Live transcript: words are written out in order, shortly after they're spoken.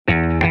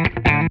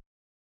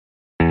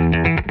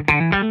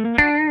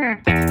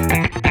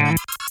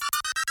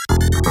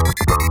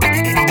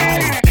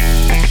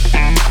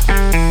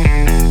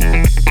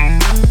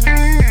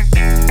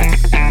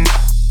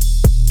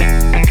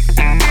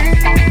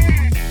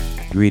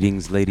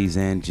Greetings, ladies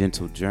and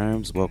gentle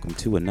germs. Welcome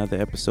to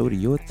another episode of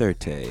Your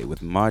Thirte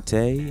with Marte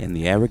and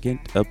the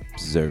Arrogant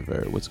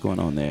Observer. What's going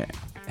on there?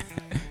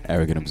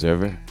 Arrogant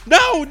Observer?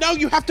 No,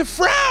 you have to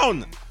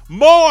frown.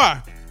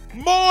 More,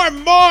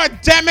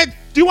 damn it.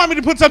 Do you want me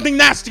to put something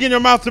nasty in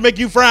your mouth to make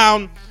you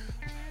frown?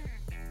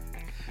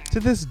 To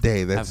this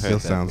day, that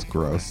still sounds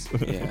gross.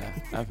 Yeah,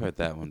 I've heard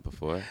that one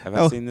before. Have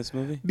I seen this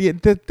movie? Yeah,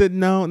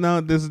 no,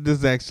 this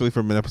is actually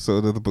from an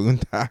episode of the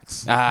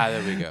Boondocks. Ah,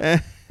 there we go.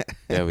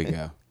 There we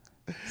go.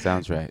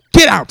 Sounds right.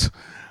 Get out!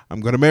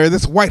 I'm going to marry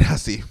this white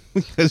hussy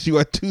because you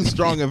are too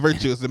strong and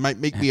virtuous. It might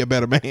make me a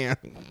better man.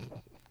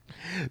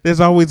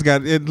 There's always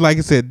got, like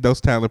I said, those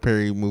Tyler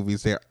Perry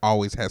movies, there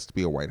always has to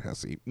be a white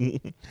hussy.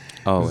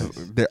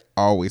 Always. There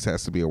always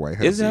has to be a white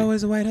hussy. Is there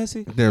always a white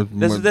hussy?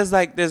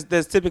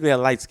 There's typically a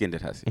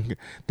light-skinned hussy.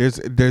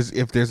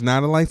 If there's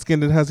not a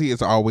light-skinned hussy,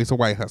 it's always a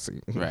white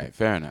hussy. Right,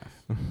 fair enough.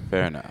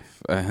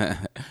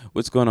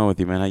 What's going on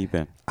with you, man? How you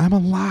been? I'm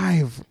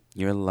alive.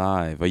 You're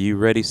alive. Are you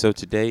ready? So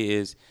today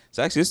is,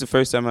 this is the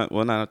first time, I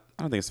don't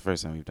think it's the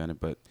first time we've done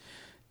it, but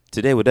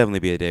today will definitely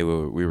be a day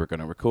where we were going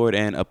to record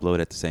and upload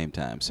at the same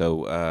time.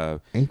 So,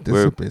 ain't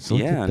this a bitch?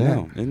 Yeah, I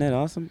know. Isn't that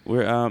awesome?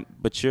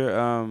 But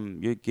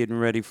you're getting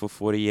ready for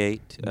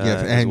 48.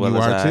 Yes, and you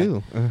are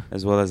too.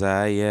 As well as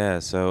I, yeah.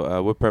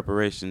 So, what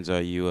preparations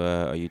are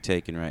you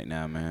taking right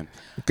now, man?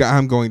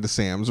 I'm going to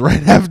Sam's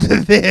right after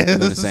this.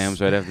 Going to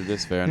Sam's right after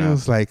this, fair enough. It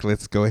was like,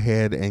 let's go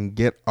ahead and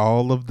get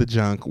all of the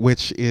junk,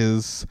 which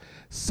is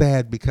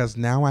sad because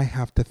now I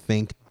have to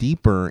think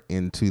deeper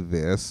into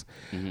this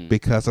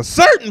because a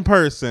certain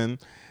person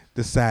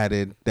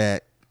decided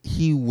that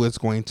he was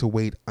going to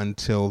wait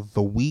until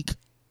the week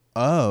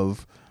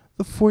of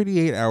the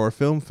 48-hour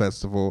film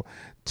festival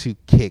to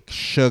kick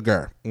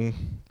sugar.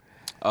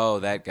 Oh,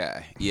 that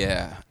guy.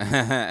 Yeah.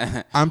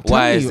 I'm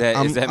Why telling is you,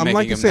 that? Is that I'm making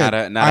like him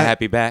said, not a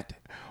happy bat?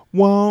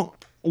 Well,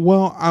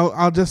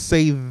 I'll just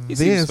say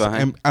this.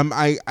 Fine.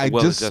 I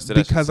just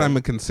because I'm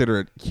a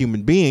considerate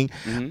human being,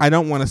 I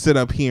don't want to sit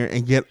up here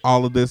and get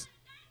all of this.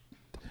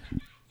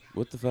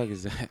 What the fuck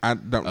is that? I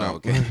don't know. Oh,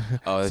 okay.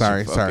 Oh,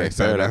 sorry.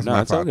 That's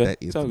my fault. Okay. That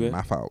is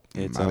my fault.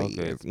 It's all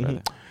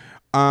good.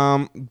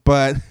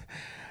 But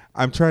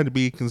I'm trying to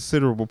be a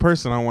considerable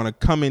person. I want to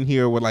come in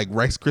here with like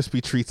Rice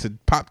Krispie treats and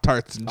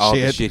Pop-Tarts and all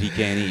shit. the shit he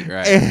can't eat,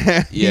 right?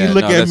 And yeah, he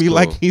look at me cool.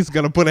 like he's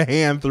gonna put a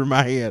hand through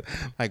my head.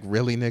 Like,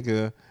 really,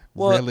 nigga?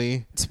 Well,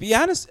 really? To be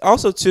honest,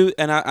 also too,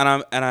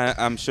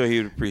 I'm sure he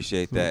would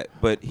appreciate that.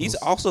 But he's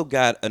also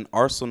got an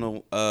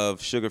arsenal of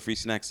sugar-free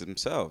snacks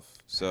himself.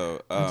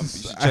 So you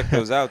should check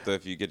those out though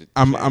if you get it.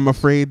 I'm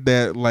afraid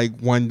that like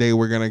one day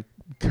we're gonna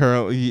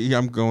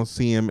I'm gonna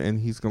see him and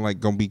he's gonna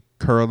be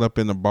curled up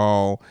in a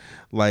ball,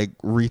 like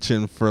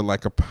reaching for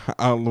like a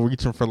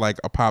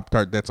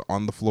Pop-Tart that's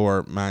on the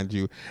floor, mind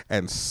you,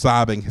 and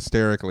sobbing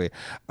hysterically.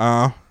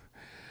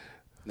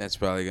 That's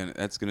probably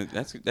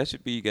that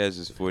should be you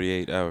guys'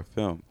 48-hour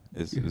film.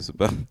 It's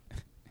about.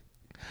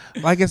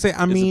 Like I say,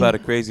 it's about a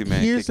crazy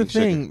man. Here's the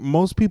thing: sugar.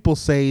 Most people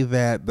say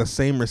that the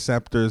same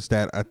receptors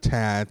that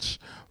attach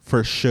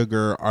for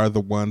sugar are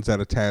the ones that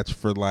attach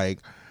for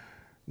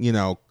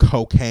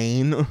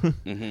cocaine,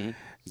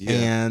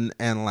 yeah.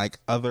 and like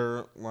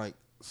other like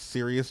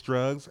serious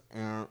drugs.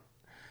 And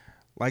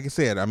like I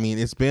said,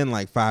 it's been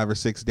like 5 or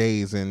 6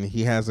 days, and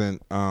he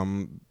hasn't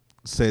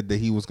said that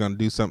he was going to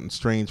do something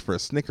strange for a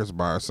Snickers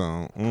bar.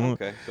 So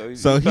okay,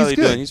 so he's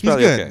good. He's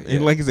probably good. Okay, yeah.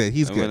 Like I said,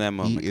 he's and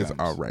good. He is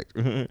all right.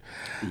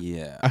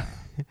 Yeah.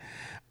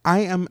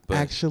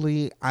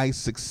 I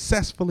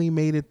successfully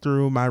made it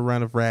through my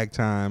run of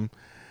Ragtime.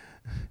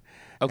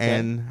 Okay.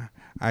 And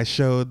I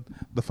showed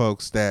the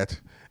folks that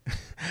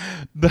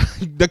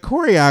the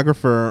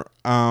choreographer,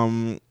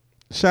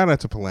 shout out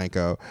to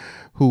Palenko,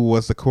 who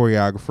was the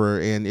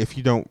choreographer. And if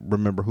you don't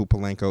remember who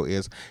Palenko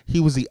is, he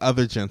was the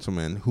other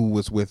gentleman who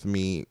was with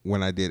me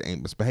when I did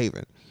Ain't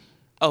Misbehaving.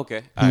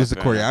 Okay. He was the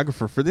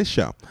choreographer for this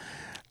show.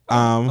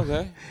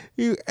 Okay.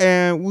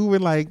 And we were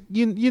like,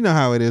 you know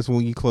how it is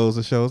when you close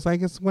the show. It's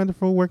like, it's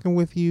wonderful working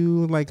with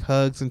you, like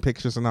hugs and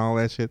pictures and all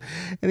that shit.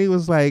 And he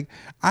was like,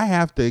 I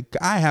have to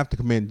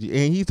commend you.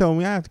 And he told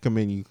me I have to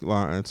commend you,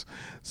 Lawrence,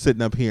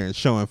 sitting up here and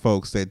showing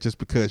folks that just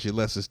because you're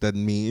luscious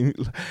doesn't mean.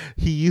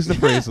 He used the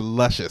phrase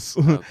luscious.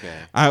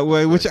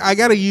 Okay. Which I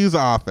got to use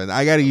often.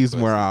 I got to use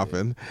more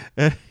often.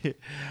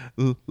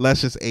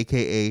 Luscious,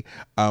 aka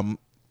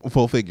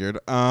full figured.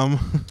 I'm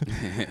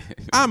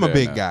a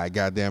big guy,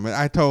 goddamn it.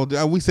 I told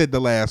we said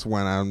the last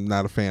one I'm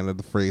not a fan of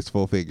the phrase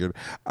full figured.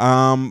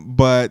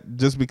 But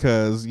just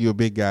because you're a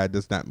big guy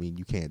does not mean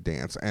you can't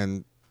dance.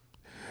 And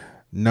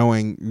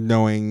knowing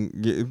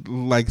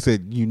like I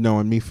said, you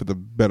knowing me for the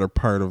better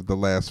part of the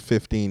last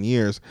 15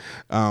 years,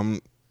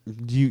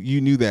 you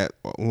knew that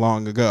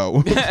long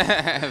ago.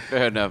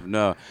 Fair enough.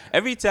 No.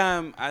 Every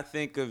time I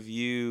think of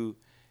you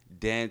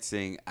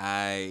dancing,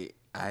 I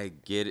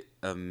get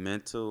a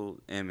mental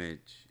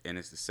image, and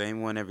it's the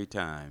same one every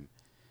time,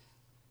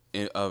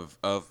 of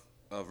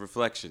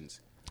reflections.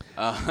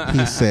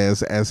 He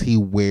says as he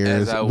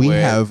wears. We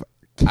have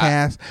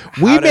cast.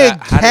 We made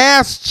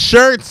cast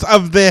shirts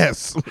of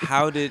this.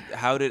 How did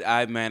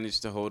I manage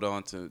to hold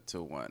on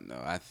to one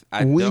though?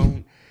 I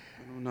don't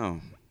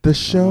know. The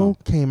show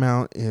came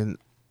out in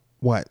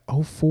what,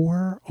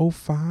 04,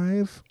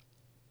 05?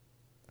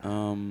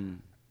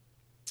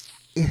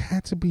 It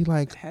had to be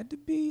like 05,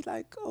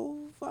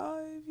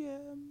 yeah,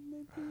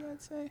 maybe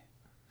I'd say.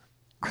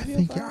 I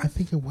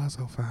think it was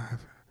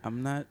 05. I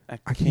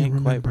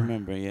can't quite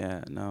remember.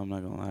 Yeah, no, I'm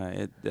not gonna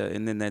lie.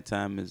 And then that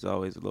time is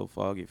always a little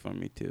foggy for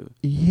me too.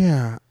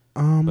 Yeah.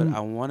 But I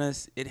want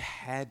to. It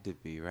had to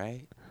be,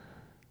 right?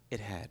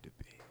 It had to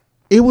be.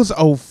 It was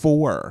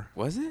 04.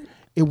 Was it?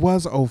 It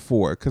was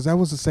 04 because that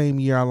was the same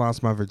year I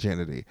lost my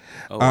virginity.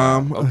 Oh,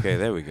 wow. Okay,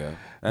 there we go.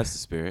 That's the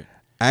spirit.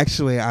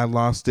 Actually, I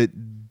lost it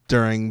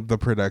during the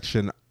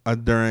production.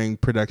 During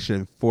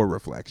production for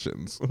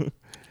Reflections.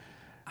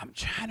 I'm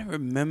trying to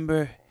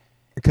remember.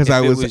 Because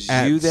I was it was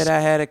you that I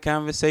had a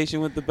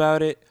conversation with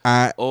about it,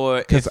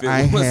 or if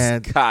it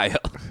was Kyle,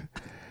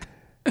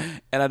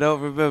 and I don't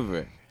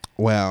remember.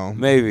 Well,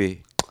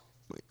 maybe.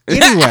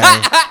 Anyway,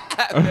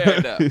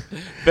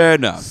 fair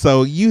enough.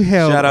 So you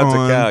held shout out on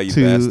to Kyle, you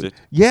bastard.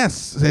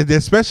 Yes,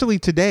 especially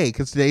today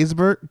because today's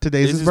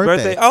his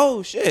birthday.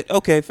 Oh shit!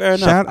 Okay, fair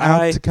enough. Shout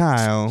out to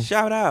Kyle.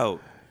 Shout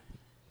out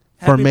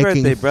for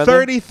making birthday,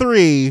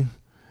 33.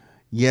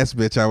 Yes,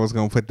 bitch. I was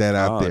gonna put that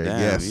out there. Damn.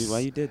 Yes. Why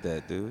you did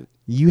that, dude?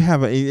 You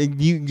have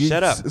you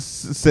shut up.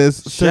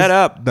 Says shut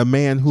up. The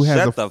man who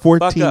has a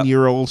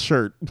 14-year-old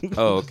shirt.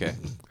 Oh, okay.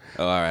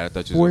 Oh, all right. I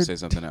thought you were going to say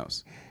something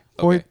else.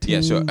 Okay.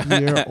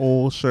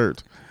 14-year-old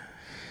shirt.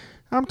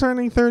 I'm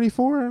turning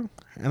 34,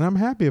 and I'm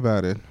happy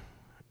about it.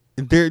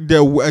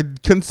 They're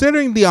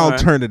considering the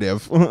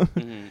alternative.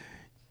 Mm-hmm.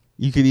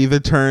 You could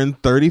either turn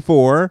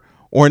 34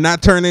 or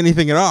not turn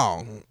anything at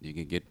all. You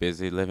can get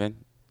busy living,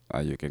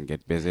 or you can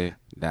get busy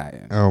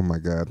dying. Oh my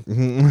God.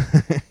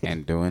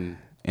 And doing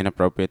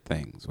inappropriate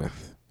things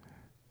with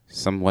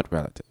somewhat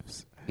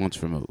relatives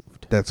once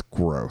removed. That's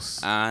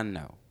gross. I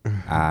know.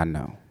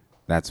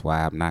 That's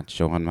why I'm not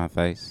showing my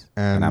face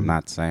and I'm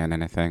not saying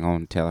anything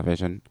on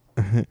television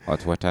or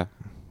Twitter.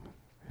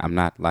 I'm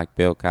not like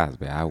Bill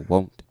Cosby. I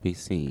won't be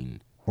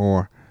seen.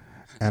 And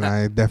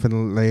I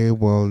definitely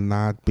will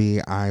not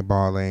be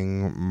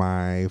eyeballing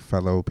my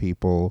fellow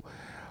people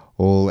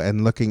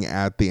and looking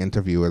at the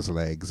interviewer's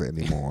legs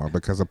anymore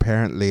because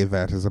apparently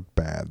that is a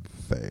bad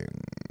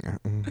thing.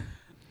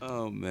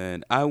 Oh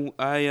man,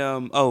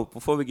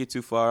 before we get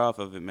too far off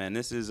of it, man,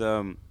 this is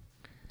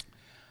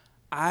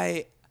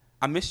I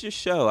missed your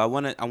show. I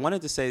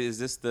wanted to say,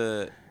 this isn't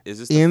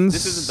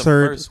the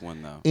first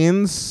one though.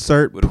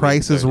 Insert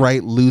Price is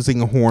Right losing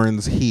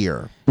horns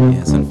here.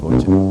 Yes,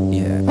 unfortunate.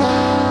 Yeah.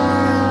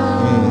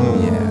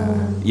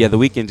 Mm-hmm. Yeah. The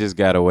weekend just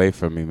got away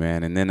from me,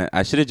 man, and then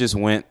I should have just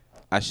went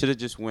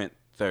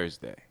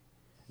Thursday.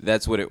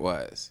 That's what it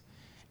was.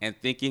 And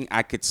thinking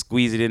I could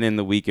squeeze it in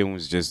the weekend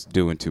was just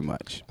doing too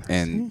much.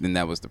 And then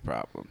that was the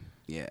problem.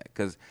 Yeah,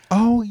 because...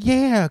 Oh,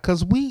 yeah,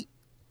 because we...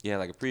 Yeah,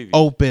 like a preview.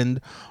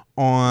 Opened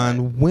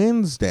on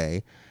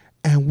Wednesday,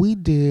 and we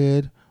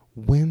did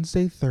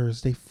Wednesday,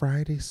 Thursday,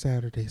 Friday,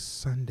 Saturday,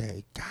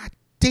 Sunday. God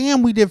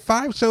damn, we did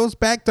 5 shows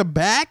back to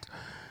back?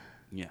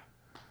 Yeah.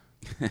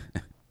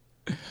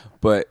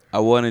 But I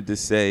wanted to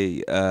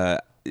say...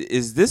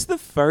 is this the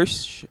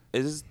first?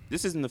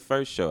 This isn't the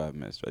first show I've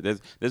missed, right?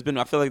 There's been.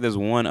 I feel like there's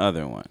one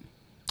other one.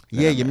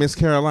 Yeah, you missed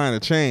Carolina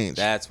Change.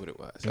 That's what it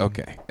was.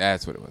 Okay,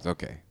 that's what it was.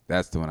 Okay,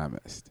 that's the one I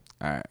missed.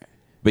 All right,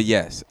 but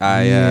yes,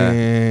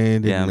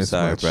 I'm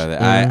sorry, much. brother.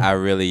 I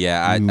really,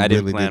 I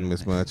didn't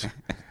miss much.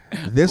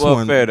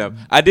 Fair enough.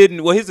 I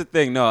didn't. Well, here's the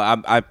thing. No,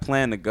 I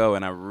planned to go,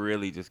 and I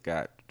really just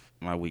got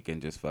my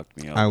weekend just fucked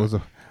me up. I was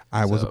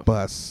a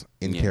bus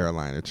in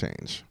Carolina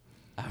Change.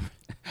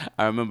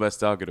 I remember us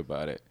talking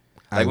about it.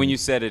 Like when you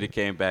said it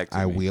came back to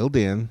me. I wheeled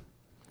in,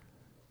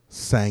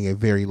 sang a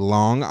very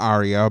long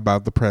aria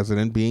about the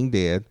president being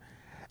dead,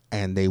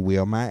 and they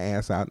wheeled my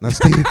ass out in the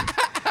stage.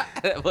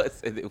 That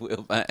was it. They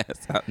wheeled my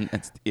ass out in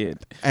the stage.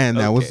 And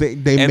that was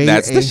it.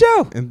 That's the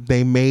show. And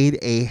they made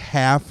a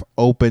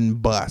half-open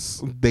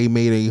bus. They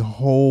made a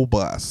whole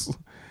bus.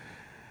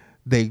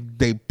 They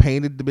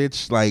painted the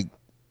bitch like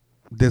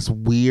this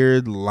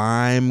weird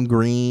lime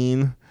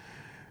green.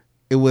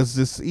 It was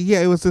this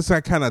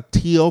like kind of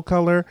teal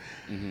color.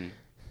 Mm-hmm.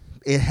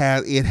 It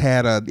had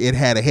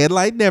a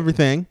headlight and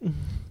everything.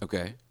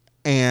 Okay.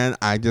 And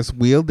I just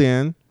wheeled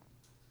in,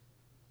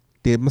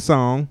 did my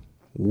song,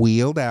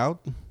 wheeled out,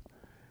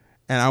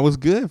 and I was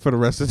good for the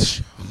rest of the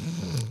show.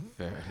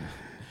 Fair enough.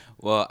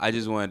 Well, I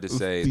just wanted to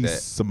say the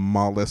that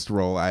smallest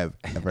role I've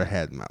ever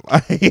had in my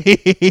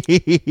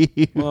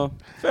life. Well,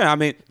 fair. I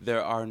mean,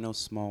 there are no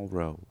small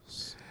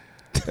roles.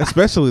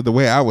 Especially the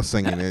way I was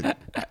singing it.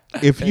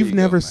 If you've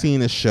never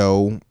seen a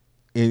show,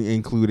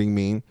 including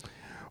me,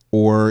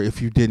 or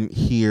if you didn't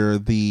hear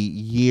the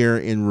year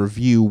in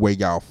review where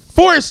y'all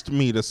forced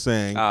me to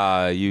sing.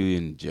 You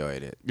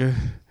enjoyed it.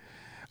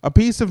 A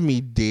piece of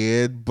me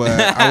did, but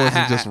I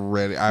wasn't just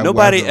ready.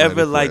 Nobody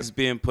ever likes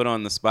being put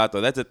on the spot,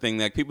 though. That's a thing.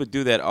 Like people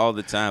do that all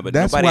the time, but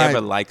nobody ever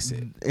likes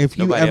it. If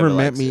you ever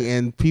met me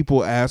and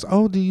people ask,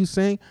 "Oh, do you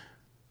sing?"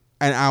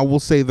 And I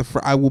will say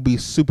I will be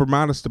super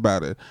modest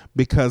about it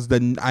because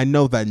I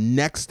know the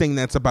next thing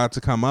that's about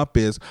to come up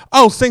is,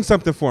 "Oh, sing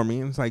something for me."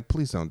 And it's like,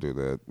 please don't do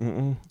that.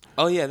 Mm-mm.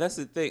 Oh yeah, that's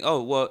the thing.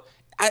 Oh well,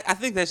 I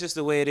think that's just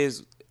the way it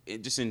is.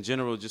 Just in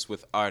general, just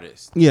with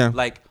artists. Yeah.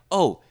 Like,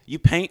 oh, you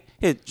paint?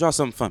 Here, draw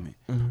something for me.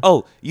 Mm-hmm.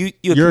 Oh, you're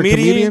a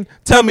comedian?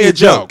 Tell me a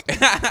joke.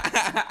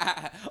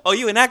 Oh,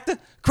 you an actor?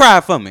 Cry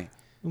for me.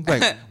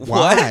 Like,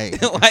 why?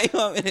 Why you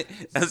want me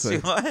to,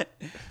 what?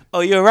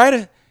 Oh, you're a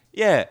writer?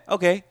 Yeah,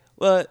 okay.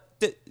 Well,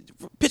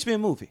 pitch me a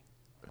movie.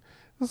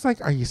 It's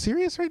like, are you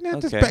serious right now?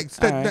 Okay.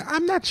 Right.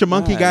 I'm not your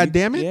monkey,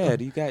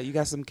 goddammit. Yeah, you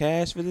got some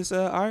cash for this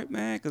art,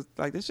 man? Because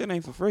like this shit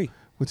ain't for free.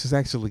 Which is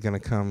actually going to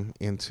come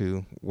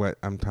into what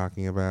I'm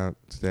talking about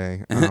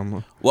today.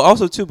 Well,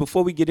 also too,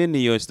 before we get into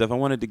your stuff, I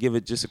wanted to give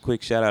it just a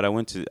quick shout out.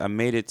 I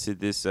made it to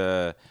this.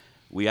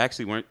 We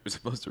actually weren't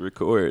supposed to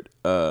record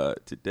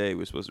today. We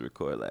were supposed to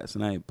record last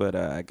night, but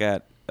I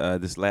got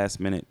this last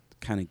minute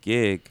kind of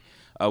gig,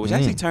 which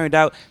actually turned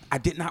out I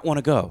did not want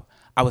to go.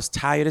 I was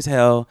tired as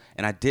hell,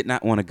 and I did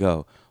not want to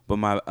go. But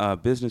my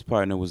business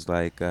partner was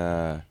like,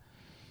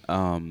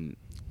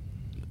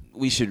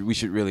 we should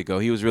really go.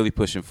 He was really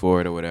pushing for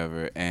it or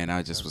whatever, and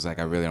I just was like,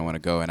 I really don't want to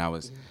go. And I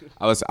was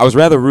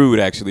rather rude,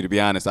 actually, to be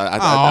honest.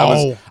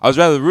 I was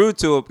rather rude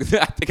to him.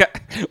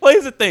 Well,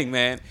 here's the thing,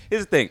 man.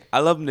 Here's the thing. I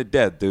love him to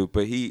death, dude.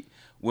 But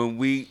when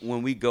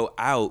we go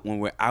out, when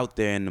we're out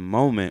there in the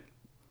moment,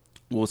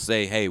 we'll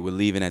say, hey, we're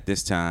leaving at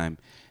this time.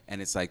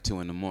 And it's like 2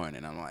 a.m.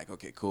 I'm like,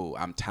 okay, cool.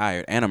 I'm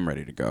tired and I'm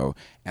ready to go.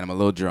 And I'm a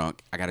little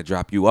drunk. I got to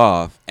drop you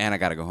off and I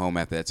got to go home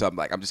after that. So I'm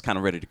like, I'm just kind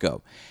of ready to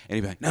go. And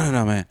he'd be like, no,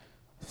 man.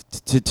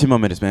 2 more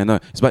minutes, man. No,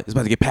 it's about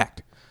to get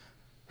packed.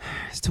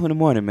 It's 2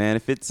 a.m, man.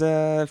 If it's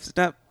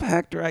not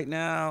packed right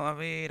now, I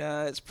mean,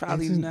 it's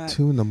probably not.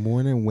 2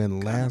 a.m.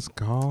 when last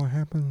call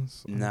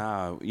happens?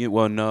 No,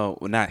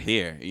 not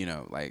here. You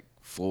know, like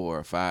 4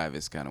 or 5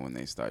 is kind of when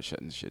they start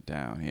shutting shit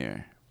down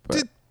here.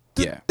 But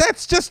yeah,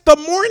 that's just the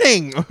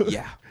morning.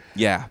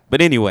 Yeah.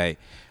 But anyway,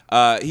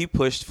 he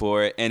pushed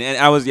for it, and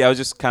I was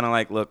just kind of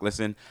like, look,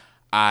 listen,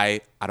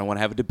 I don't want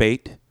to have a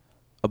debate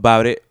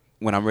about it.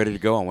 When I'm ready to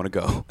go, I want to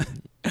go.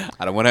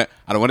 I don't want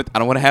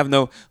to have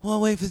no.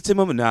 Well, wait for the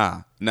moment.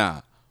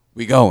 Nah,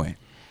 we going.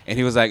 And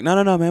he was like,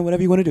 no, man,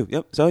 whatever you want to do.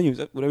 Yep, so you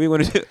whatever you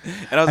want to do.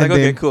 And I was like,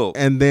 okay, cool.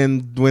 And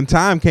then when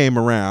time came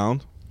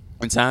around,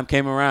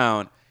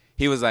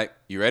 he was like,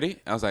 you ready?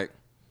 I was like,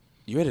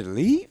 you ready to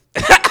leave?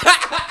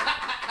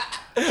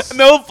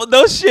 No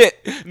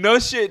shit,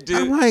 dude.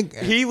 I'm like,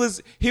 he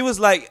was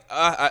like,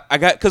 I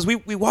got, because we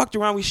walked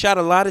around, we shot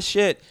a lot of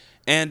shit,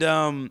 and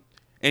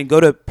go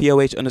to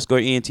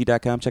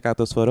POH_ENT.com. Check out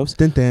those photos.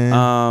 Dun,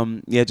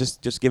 dun. Yeah,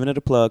 just giving it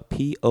a plug.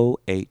 POH_ENT.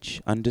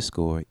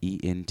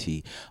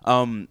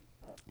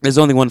 There's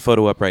only one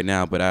photo up right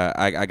now, but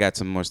I got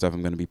some more stuff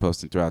I'm going to be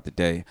posting throughout the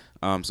day.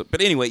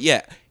 But anyway,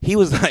 yeah, he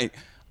was like,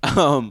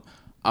 you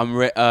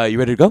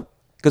ready to go?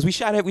 Because we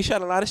shot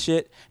a lot of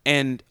shit,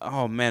 and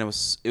oh man, it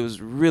was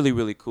really,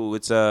 really cool.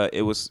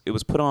 It was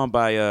put on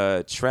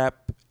by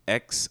Trap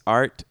X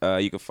Art.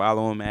 You can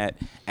follow him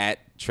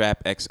at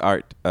Trap X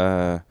Art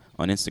on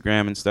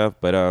Instagram and stuff.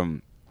 But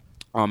man,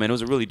 it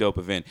was a really dope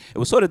event. It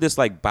was sort of this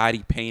like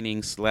body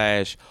painting /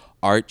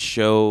 art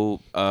show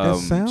that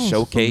sounds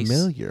showcase.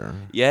 Familiar.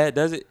 Yeah,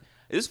 does it?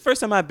 This is the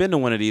first time I've been to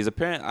one of these.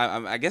 Apparently,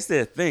 I guess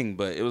they're a thing,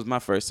 but it was my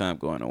first time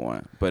going to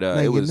one. But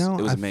it was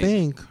amazing. I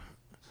think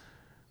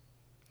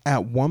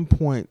at one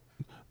point,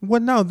 well,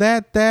 no,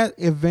 that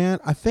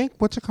event, I think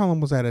whatchamacallit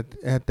was at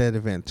that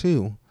event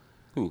too.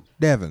 Who?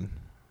 Devin.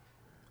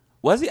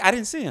 Was he? I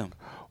didn't see him.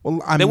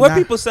 Well, there were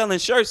people selling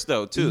shirts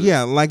though too.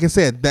 Yeah, like I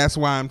said, that's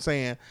why I'm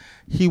saying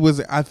he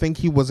was. I think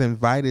he was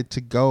invited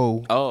to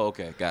go. Oh,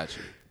 okay, gotcha.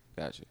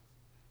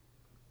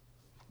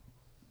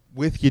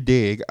 With your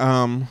dig,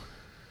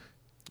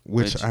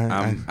 which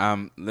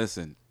I'm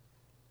listen.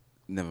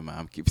 Never mind.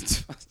 I'm keeping.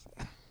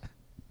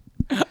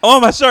 I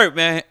want my shirt,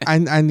 man.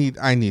 I need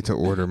to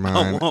order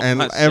mine.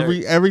 And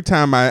every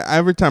time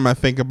I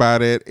think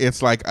about it,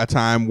 it's like a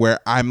time where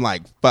I'm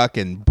like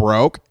fucking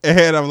broke,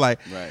 and I'm like,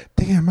 right.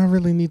 Damn, I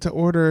really need to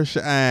order a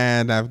shirt,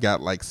 and I've got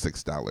like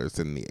 $6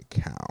 in the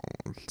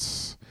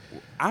account.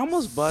 I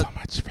almost bought so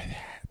much for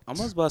that. I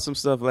almost bought some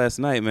stuff last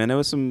night, man. There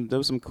was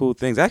some cool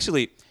things.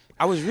 Actually,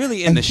 I was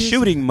really in the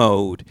shooting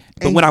mode,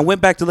 but when I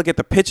went back to look at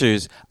the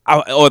pictures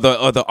or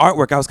the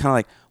artwork, I was kind of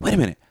like, wait a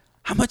minute,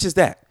 how much is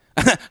that?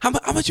 How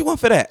much you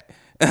want for that?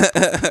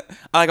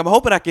 Like, I'm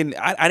hoping I can.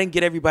 I didn't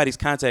get everybody's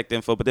contact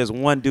info, but there's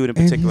one dude in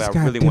particular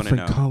I really want to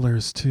know. And he's got different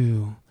colors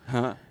too.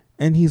 Huh?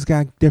 And he's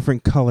got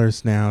different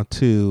colors now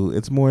too.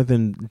 It's more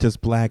than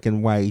just black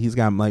and white. He's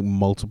got like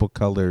multiple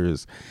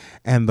colors,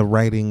 and the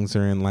writings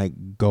are in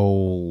like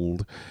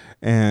gold,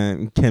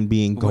 and can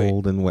be in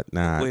gold and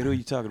whatnot. Wait, who are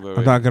you talking about?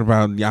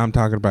 I'm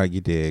talking about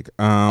you dig.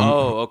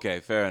 Oh,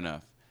 okay, fair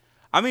enough.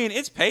 I mean,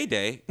 it's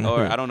payday,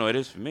 or I don't know. It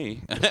is for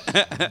me.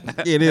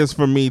 It is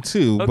for me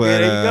too. Okay, but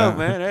there you go,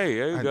 man. Hey,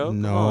 there you go.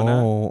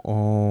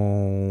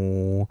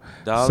 No,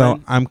 darling. So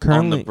I'm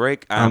currently on the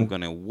break. I'm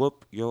gonna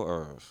whoop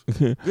your ass.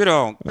 Get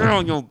on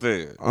your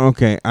bed.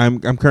 Okay, I'm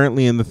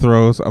currently in the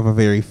throes of a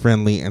very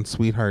friendly and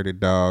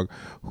sweethearted dog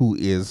who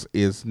is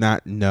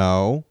not.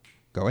 No,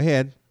 go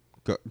ahead.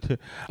 Go. Okay,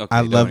 I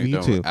love you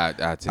too.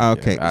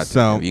 Okay,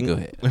 so you go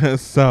ahead.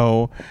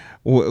 So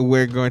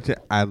we're going to.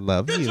 I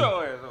love you. Get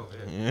your ass over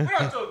here.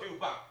 What I told you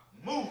about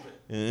moving.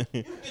 You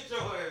get your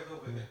ass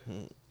over here.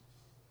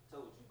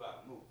 Told you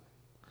about moving.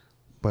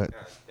 But.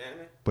 God damn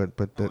it. But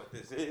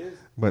this is.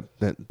 But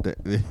he got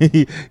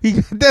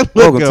that look.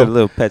 Welcome to the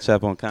little pet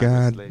shop on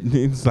Congress. God,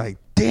 it's like,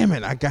 damn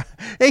it,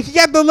 he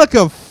got the look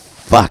of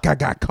fuck. I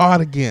got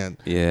caught again.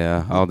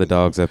 Yeah, all the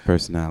dogs have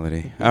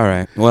personality. All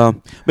right,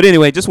 well, but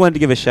anyway, just wanted to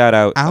give a shout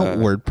out.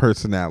 Outward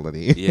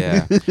personality.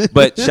 Yeah,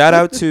 but shout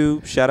out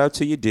to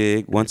you,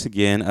 Dig, once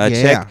again.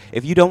 Check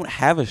if you don't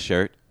have a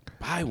shirt,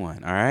 buy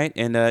one. All right,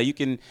 and you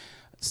can.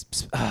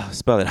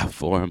 Spell it out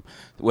for them,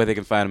 where they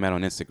can find them at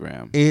on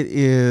Instagram. It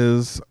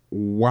is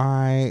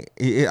I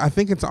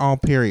think it's all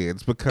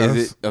periods because.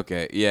 Is it?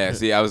 Okay, yeah.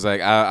 See, I was like,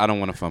 I don't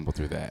want to fumble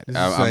through that.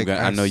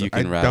 I know you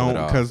can rattle it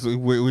off. Because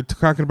we're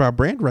talking about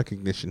brand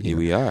recognition here.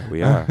 We are.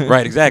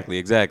 Right,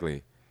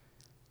 exactly.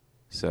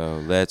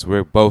 So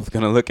we're both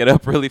going to look it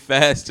up really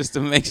fast just to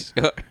make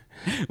sure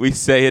we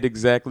say it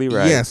exactly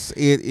right. Yes,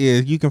 it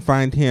is. You can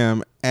find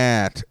him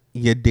at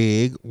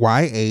Yadig,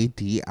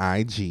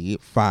 YADIG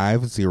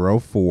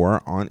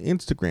 504 on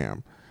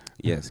Instagram.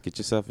 Yes, get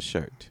yourself a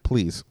shirt,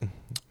 please.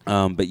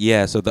 But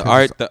yeah, so the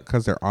art,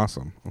 because they're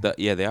awesome.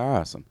 Yeah, they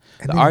are awesome.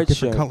 And the they art have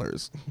different show,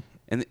 colors,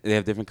 and they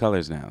have different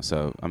colors now.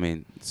 So I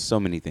mean, so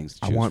many things to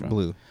choose I want from.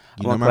 blue.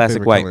 I want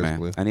classic white, man.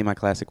 Blue. I need my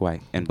classic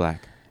white and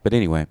black. But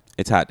anyway,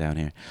 it's hot down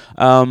here.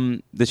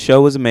 The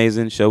show was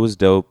amazing. Show was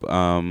dope.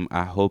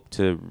 I hope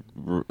to.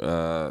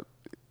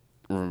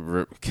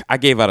 I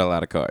gave out a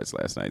lot of cards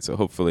last night, so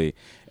hopefully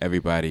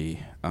everybody,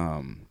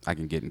 I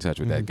can get in touch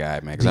with that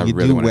guy, man, because I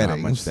really want to know how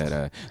much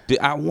that.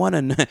 I want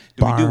to know.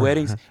 Do we do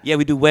weddings? Yeah,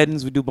 we do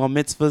weddings. We do bar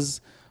mitzvahs.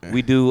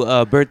 We do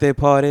birthday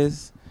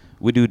parties.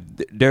 We do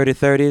dirty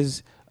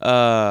 30s.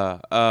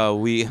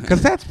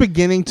 Because that's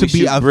beginning to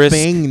be a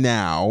thing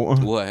now.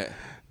 What?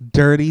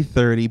 Dirty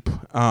 30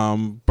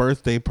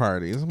 birthday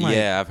parties.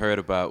 Yeah, I've heard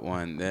about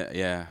one.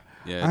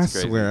 Yeah, I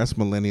swear, us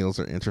millennials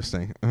are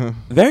interesting.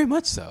 Very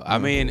much so. I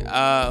mean,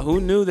 who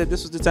knew that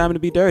this was the time to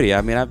be dirty?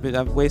 I mean,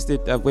 I've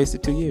wasted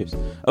 2 years.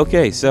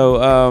 Okay,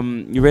 so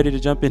you ready to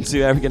jump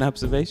into African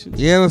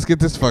observations? Yeah, let's get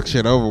this fuck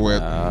shit over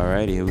with.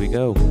 Alrighty, here we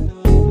go.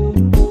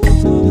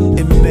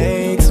 It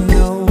makes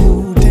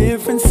no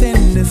difference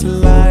in this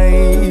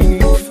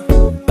life.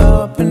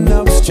 Up and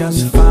up's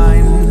just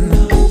fine.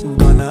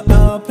 Gonna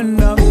up and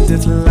up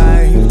this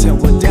life till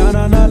we're down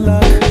on our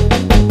luck.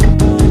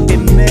 It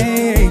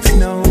makes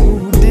no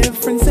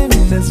difference in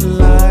this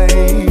life.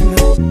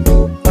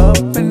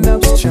 Up and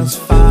up's just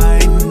fine.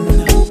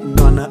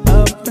 Gonna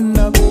up and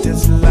up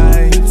this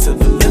life till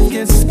the lift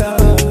gets stuck.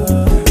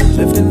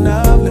 Lifting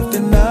up,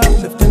 lifting up,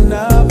 lifting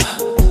up.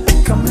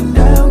 Coming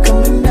down,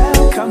 coming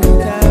down, coming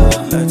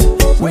down. Let's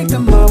wake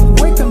them up,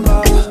 wake them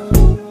up.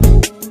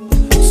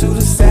 To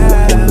the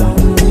sound,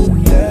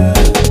 yeah.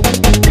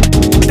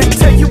 They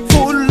tell you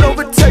pull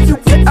over, tell you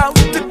get out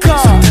the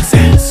car.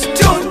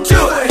 Don't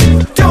do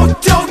it,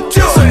 don't do it.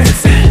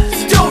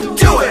 Don't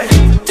do it,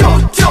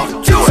 don't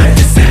do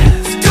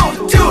it.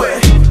 Don't do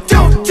it,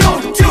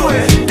 don't do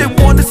it. They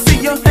wanna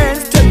see your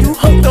hands, tell you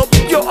hold up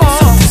your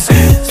arms.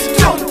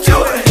 Don't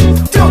do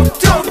it,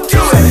 don't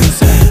do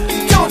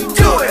it. Don't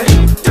do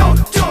it,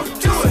 don't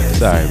do it.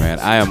 Sorry, man.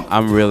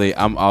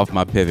 I'm off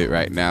my pivot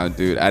right now,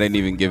 dude. I didn't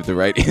even give the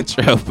right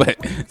intro, but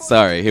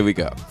sorry. Here we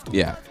go.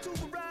 Yeah.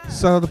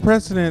 So the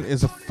president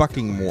is a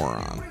fucking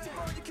moron.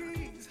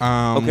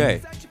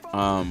 Okay.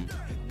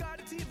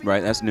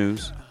 Right. That's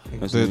news.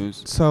 That's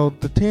news. So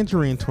the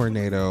Tangerine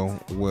tornado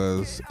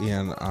was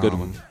in Good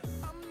one.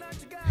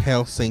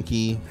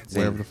 Helsinki,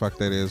 wherever the fuck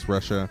that is,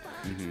 Russia,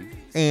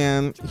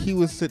 and he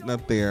was sitting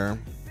up there,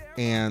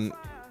 and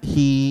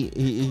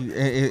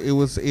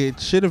it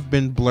should have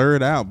been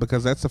blurred out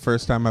because that's the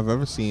first time I've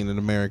ever seen an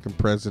American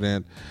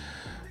president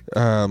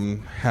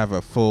have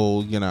a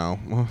full,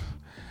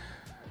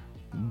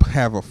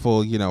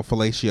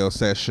 fellatio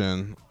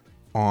session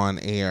on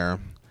air.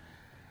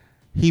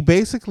 He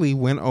basically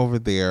went over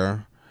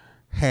there,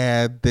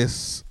 had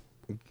this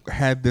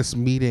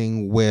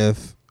meeting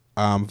with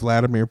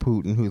Vladimir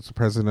Putin, who's the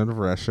president of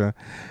Russia,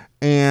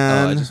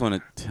 and I just want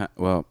to.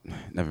 Well,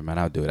 never mind.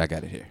 I'll do it. I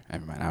got it here.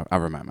 Never mind. I'll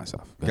remind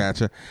myself.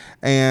 Gotcha.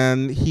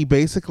 And he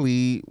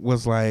basically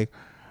was like,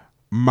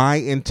 my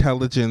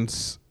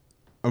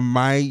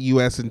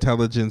U.S.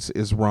 intelligence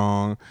is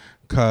wrong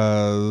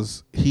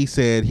because he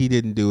said he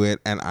didn't do it,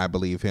 and I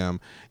believe him.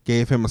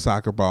 Gave him a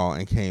soccer ball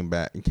and came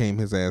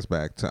his ass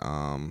back to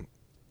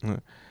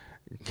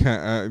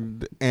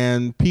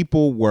and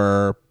people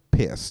were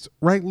pissed,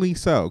 rightly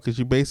so, because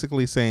you're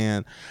basically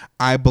saying,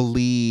 I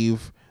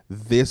believe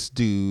this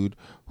dude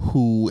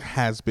who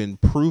has been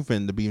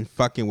proven to be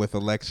fucking with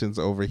elections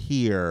over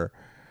here,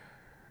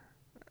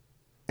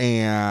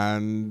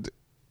 and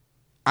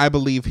I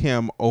believe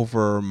him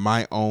over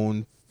my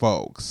own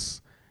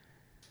folks.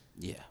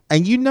 Yeah.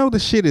 And you know the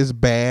shit is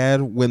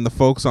bad when the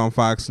folks on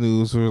Fox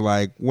News were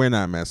like, "We're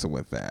not messing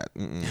with that.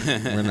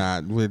 We're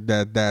not. With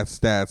that.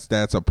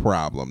 That's a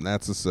problem.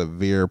 That's a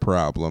severe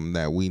problem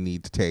that we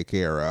need to take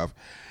care of."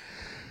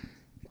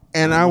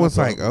 And I was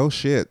like, "Oh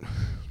shit."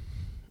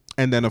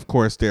 And then, of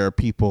course, there are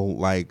people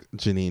like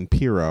Jeanine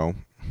Pirro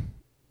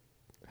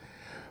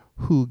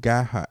who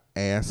got her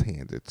ass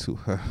handed to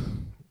her.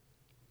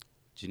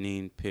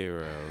 Jeanine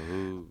Pirro,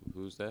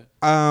 who's that?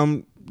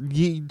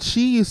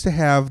 She used to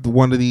have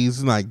one of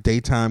these like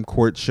daytime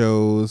court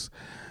shows,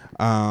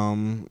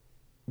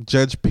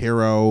 Judge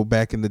Pirro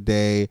back in the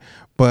day,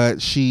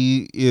 but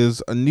she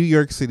is a New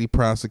York City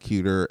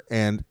prosecutor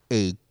and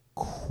a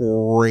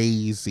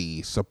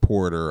crazy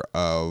supporter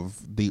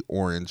of the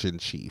Orange in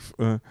Chief.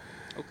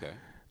 Okay.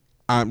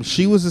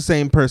 She was the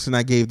same person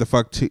I gave the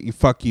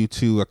fuck you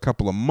to a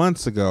couple of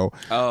months ago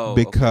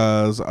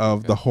because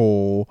of the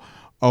whole,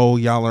 oh,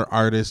 y'all are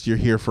artists, you're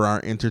here for our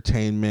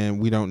entertainment,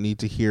 we don't need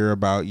to hear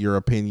about your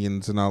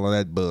opinions and all of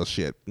that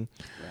bullshit. Right.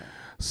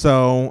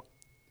 So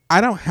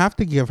I don't have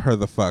to give her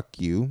the fuck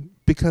you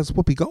because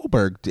Whoopi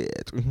Goldberg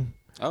did.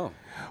 Oh,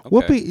 okay.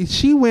 Whoopi,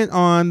 she went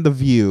on The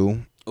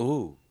View.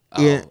 Ooh.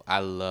 I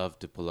love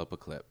to pull up a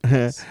clip.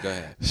 Yes, go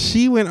ahead.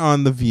 She went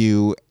on The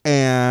View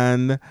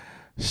and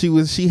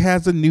she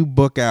has a new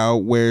book out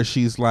where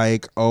she's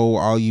like, oh,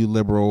 all you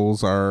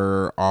liberals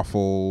are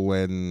awful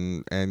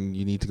and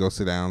you need to go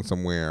sit down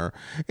somewhere.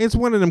 It's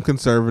one of them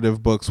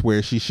conservative books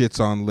where she shits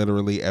on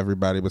literally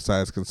everybody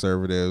besides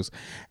conservatives,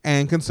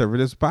 and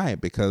conservatives buy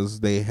it because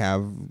they're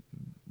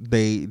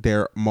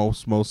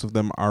most of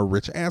them are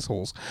rich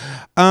assholes.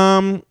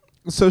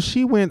 So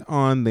she went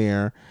on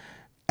there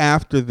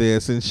after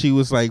this, and she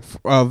was like,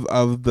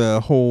 of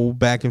the whole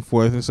back and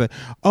forth, and say,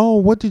 oh,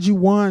 what did you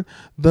want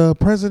the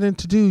president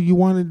to do?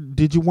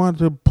 Did you want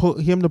to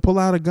him to pull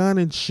out a gun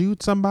and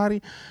shoot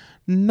somebody?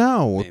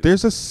 No. Maybe.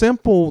 There's a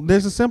simple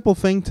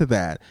thing to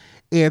that.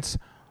 It's,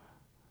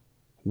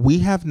 we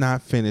have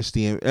not finished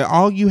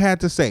all you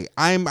had to say,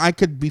 I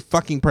could be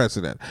fucking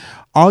president.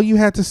 All you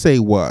had to say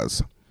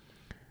was,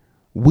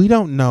 we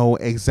don't know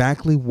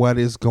exactly what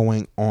is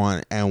going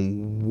on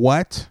and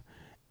what,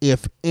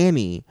 if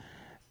any,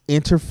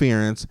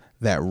 interference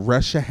that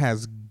Russia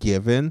has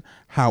given.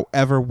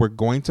 However, we're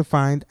going to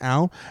find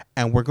out,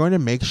 and we're going to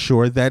make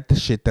sure that the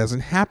shit doesn't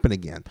happen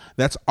again.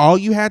 That's all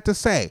you had to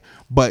say.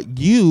 But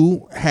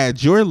you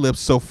had your lips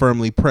so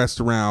firmly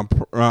pressed around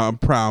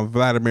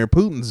Vladimir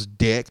Putin's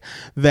dick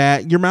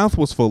that your mouth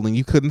was full and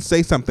you couldn't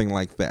say something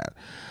like that.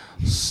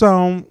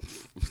 So,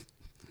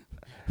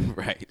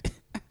 right.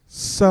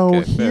 So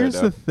okay, here's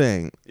the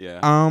thing.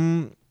 Yeah.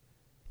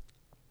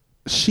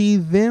 She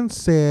then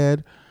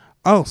said,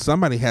 oh,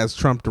 somebody has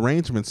Trump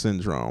derangement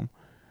syndrome.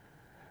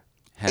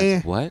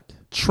 Has what?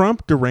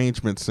 Trump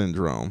derangement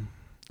syndrome.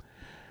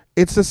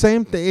 It's the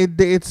same thing.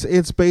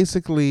 It's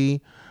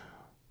basically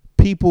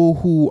people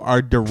who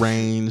are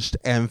deranged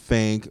and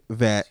think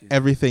that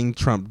everything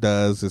Trump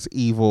does is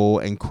evil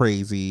and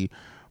crazy.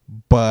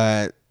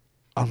 But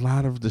a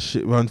lot of the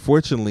shit,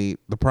 unfortunately,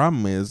 the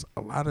problem is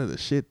a lot of the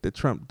shit that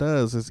Trump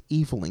does is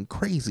evil and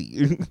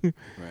crazy. Right.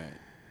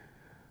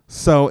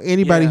 So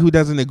anybody who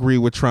doesn't agree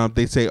with Trump,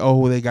 they say,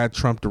 "Oh, they got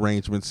Trump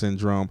derangement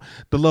syndrome."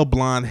 The little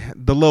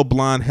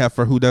blonde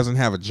heifer who doesn't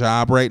have a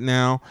job right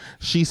now,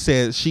 she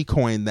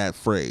coined that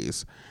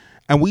phrase,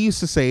 and we used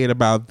to say it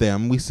about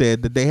them. We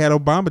said that they had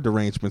Obama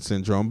derangement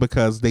syndrome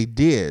because they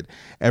did.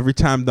 Every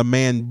time the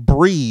man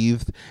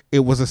breathed,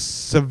 it was a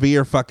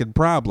severe fucking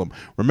problem.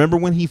 Remember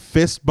when he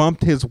fist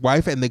bumped his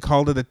wife and they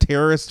called it a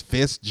terrorist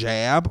fist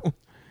jab?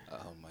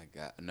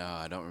 No,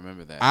 I don't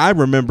remember that. I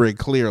remember it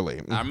clearly.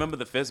 I remember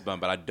the fist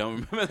bump, but I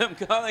don't remember them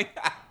calling.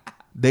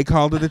 They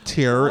called it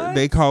a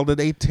They called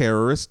it a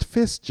terrorist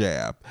fist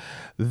jab.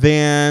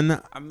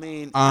 Then, I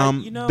mean,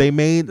 they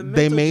made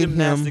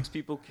gymnastics him.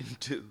 People can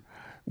do.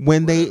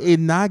 When they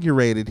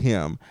inaugurated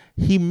him,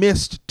 he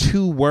missed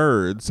 2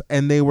 words,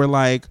 and they were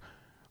like,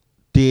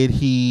 "Did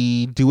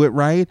he do it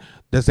right?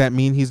 Does that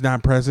mean he's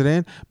not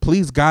president?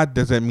 Please, God,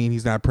 does that mean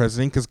he's not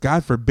president? Because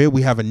God forbid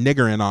we have a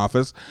nigger in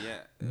office." Yeah.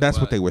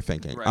 That's what they were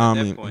thinking. Right, at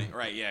that point,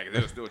 right, yeah,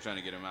 they were still trying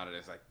to get him out of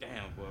this. Like,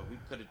 damn, boy, we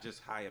could have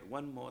just hired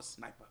one more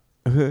sniper.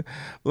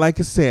 Like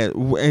I said,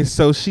 and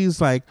so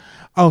she's like,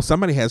 oh,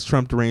 somebody has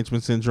Trump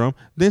derangement syndrome.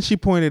 Then she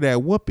pointed at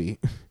Whoopi.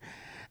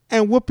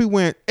 And Whoopi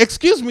went,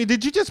 excuse me,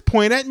 did you just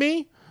point at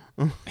me?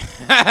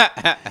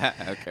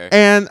 Okay.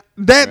 And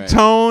that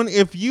tone,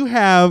 if you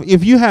have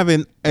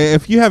an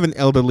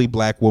elderly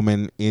black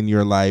woman in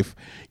your life,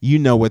 you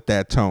know what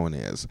that tone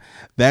is.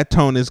 That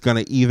tone is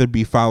going to either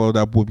be followed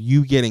up with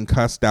you getting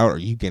cussed out or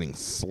you getting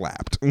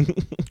slapped.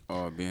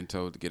 Or being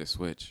told to get a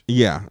switch.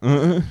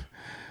 Yeah.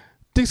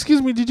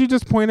 Excuse me, did you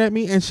just point at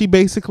me? And she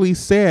basically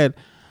said,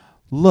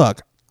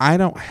 look, I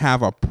don't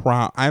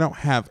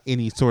have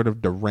any sort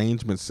of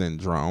derangement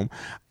syndrome.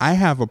 I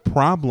have a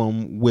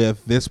problem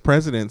with this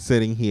president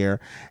sitting here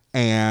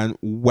and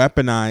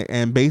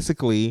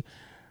basically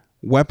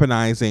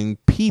weaponizing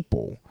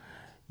people.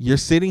 You're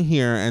sitting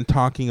here and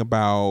talking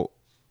about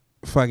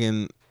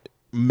fucking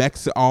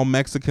all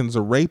Mexicans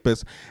are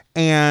rapists,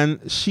 and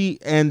she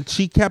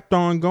kept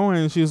on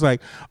going. She was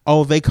like,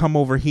 "Oh, they come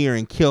over here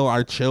and kill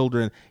our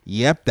children."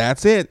 Yep,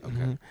 that's it.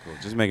 Okay, cool.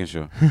 Just making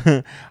sure.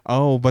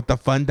 Oh, but the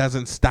fun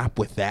doesn't stop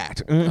with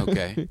that.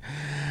 Okay.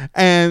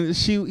 And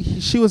she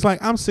was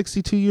like, "I'm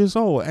 62 years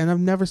old, and I've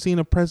never seen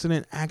a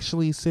president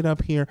actually sit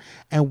up here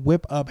and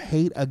whip up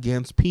hate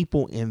against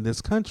people in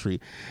this country."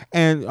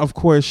 And of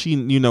course,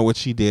 you know what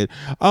she did.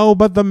 "Oh,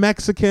 but the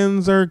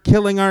Mexicans are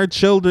killing our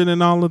children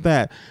and all of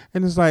that."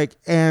 And it's like,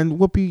 and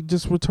Whoopi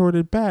just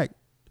retorted back,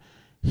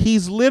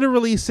 "He's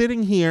literally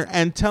sitting here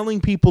and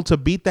telling people to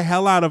beat the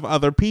hell out of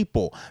other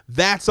people.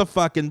 That's a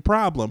fucking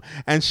problem."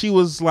 And she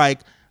was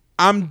like,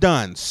 "I'm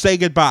done. Say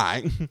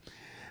goodbye."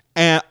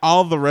 And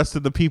all the rest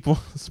of the people,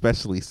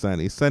 especially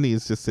Sonny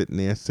is just sitting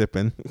there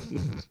sipping.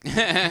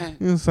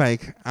 It's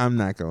like, I'm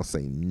not going to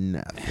say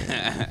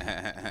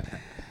nothing.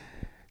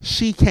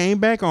 She came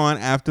back on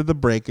after the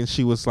break and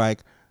she was like,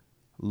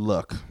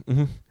 "Look,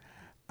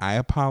 I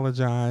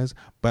apologize,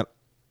 but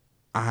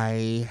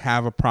I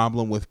have a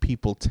problem with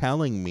people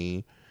telling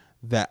me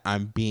that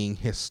I'm being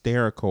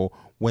hysterical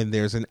when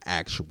there's an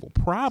actual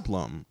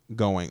problem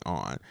going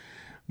on.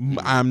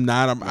 I'm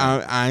not.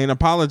 I ain't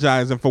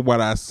apologizing for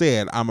what I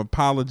said. I'm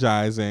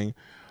apologizing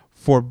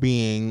for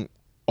being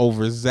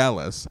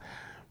overzealous."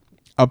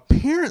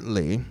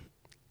 Apparently,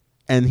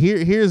 and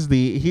here's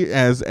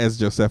as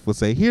Joseph would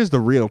say, here's the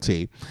real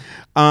tea.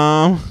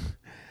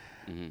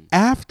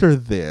 After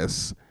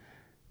this,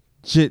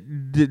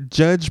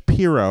 Judge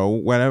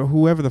Pirro,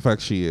 whoever the fuck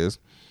she is,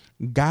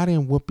 got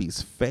in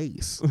Whoopi's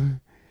face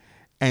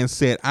and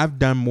said, "I've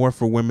done more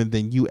for women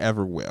than you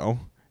ever will,"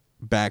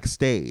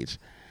 backstage.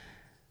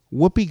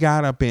 Whoopi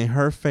got up in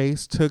her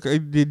face, did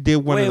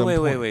one of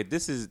them. Wait.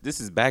 This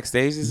is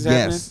backstage. This is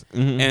yes.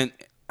 happening. And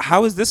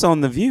how is this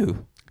on The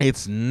View?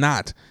 It's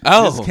not.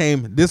 Oh,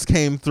 this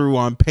came through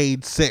on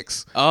page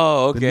 6.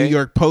 Oh, okay. The New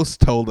York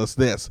Post told us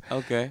this.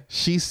 Okay.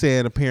 She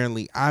said,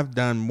 apparently, "I've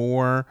done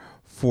more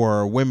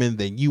for women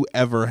than you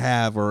ever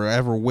have or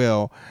ever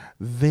will."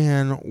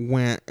 Then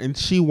and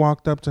she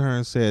walked up to her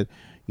and said,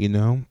 "You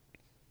know,"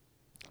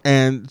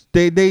 and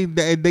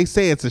they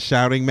say it's a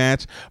shouting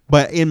match,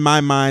 but in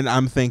my mind,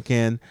 I'm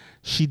thinking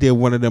she did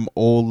one of them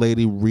old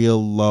lady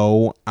real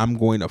low, "I'm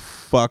going to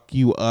fuck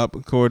you up"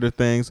 sort of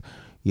things.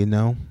 "You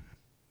know,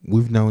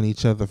 we've known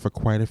each other for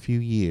quite a few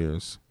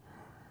years,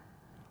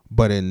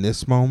 but in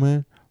this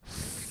moment,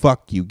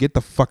 fuck you. Get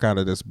the fuck out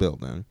of this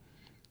building."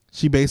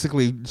 She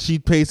basically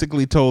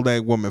told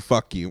that woman,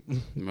 "Fuck you."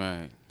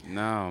 Right.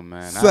 No,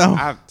 man. So,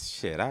 I've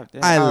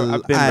been I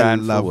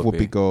riding love for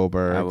Whoopi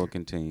Goldberg. I will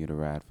continue to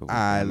ride for Whoopi.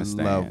 I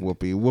love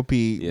Whoopi.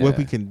 Whoopi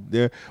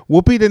Yeah.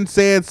 Whoopi done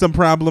said some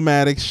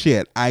problematic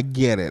shit. I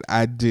get it.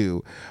 I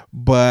do.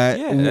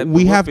 But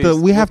we have to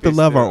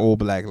love our old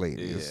black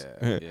ladies.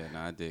 Yeah, no,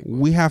 I dig.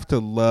 We have to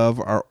love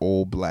our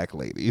old black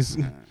ladies.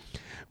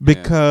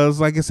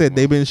 Because like I said,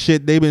 they've been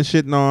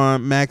shitting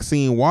on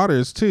Maxine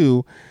Waters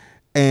too.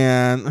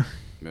 And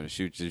you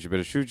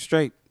better shoot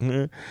straight.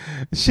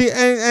 She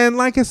and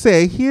like I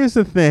say, here's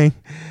the thing.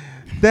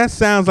 That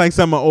sounds like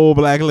something an old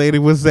black lady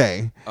would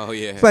say. Oh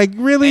yeah. It's like,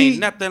 really? Ain't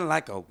nothing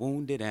like a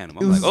wounded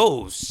animal. I'm like,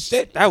 oh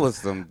shit, that was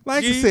some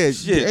like I said,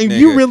 shit, and nigga.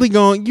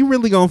 you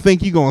really gonna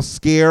think you gonna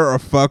scare or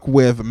fuck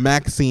with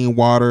Maxine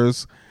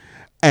Waters,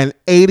 an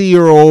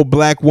 80-year-old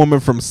black woman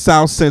from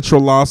South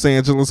Central Los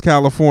Angeles,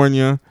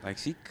 California. Like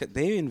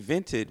they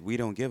invented "we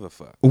don't give a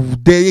fuck."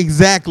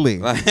 Exactly.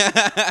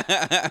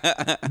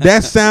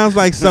 That sounds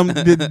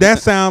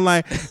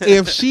like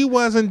if she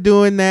wasn't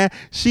doing that,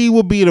 she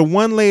would be the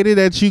one lady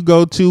that you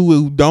go to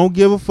who don't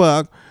give a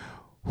fuck,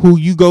 who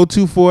you go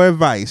to for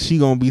advice. She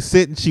would be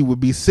sitting. She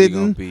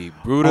gonna be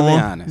brutally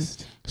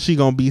honest. She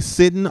gonna be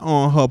sitting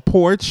on her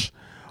porch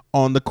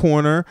on the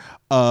corner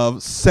of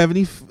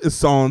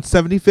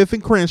 75th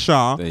and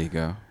Crenshaw. There you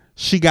go.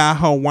 She got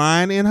her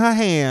wine in her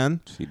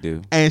hand. She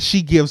do. And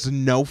she gives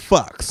no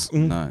fucks.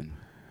 None.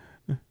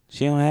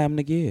 She don't have them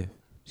to give.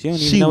 She don't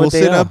even she know will what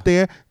they sit are. up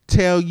there,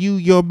 tell you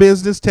your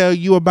business, tell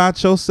you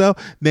about yourself,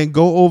 then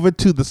go over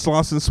to the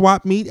Sloss and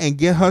Swap meet and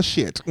get her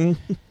shit.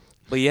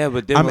 But yeah,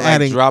 but they I'm would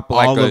adding drop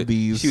like all of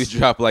these. She would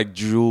drop like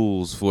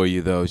jewels for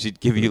you though. She'd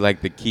give you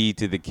like the key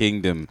to the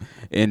kingdom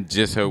in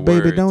just her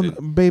words.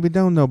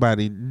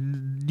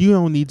 You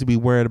don't need to be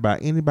worried about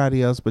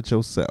anybody else but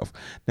yourself.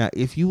 Now,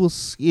 if you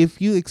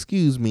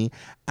excuse me,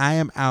 I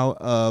am out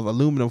of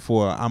aluminum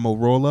foil. I'm gonna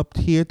roll up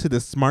here to the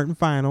Smart and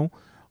Final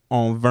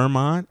on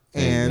Vermont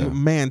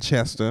and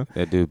Manchester.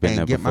 That dude been and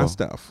there get before. my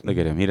stuff. Look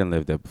at him. He done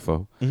lived there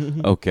before.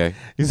 Mm-hmm. Okay.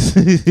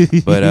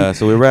 But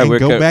so we're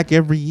go back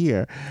every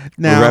year.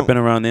 Now we're wrapping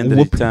around the end of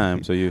the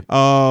time. So you.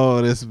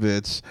 Oh, this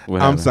bitch.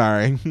 What I'm happened?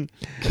 sorry.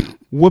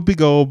 Whoopi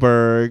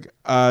Goldberg.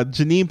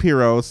 Janine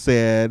Pirro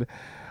said,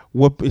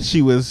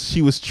 She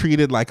was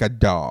treated like a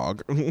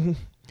dog.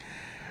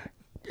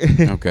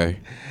 Okay.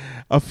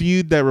 A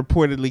feud that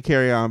reportedly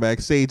carried on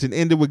backstage and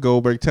ended with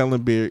Goldberg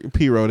telling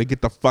Piro to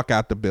get the fuck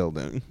out the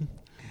building.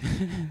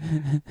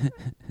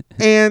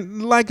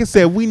 And like I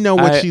said, we know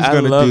what she's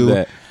gonna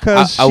do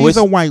because she's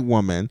a white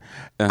woman.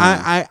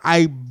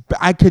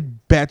 I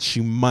could bet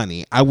you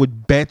money. I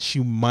would bet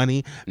you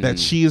money that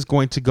she is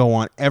going to go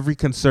on every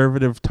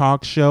conservative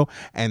talk show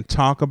and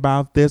talk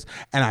about this,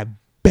 and I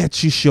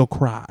bet you she'll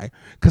cry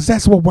because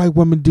that's what white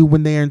women do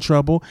when they're in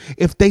trouble.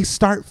 If they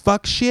start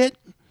fuck shit,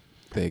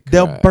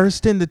 they'll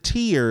burst into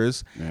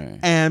tears,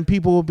 and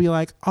people will be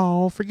like,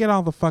 oh, forget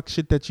all the fuck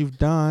shit that you've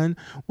done.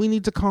 We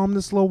need to calm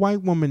this little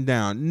white woman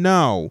down.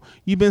 No,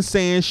 you've been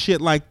saying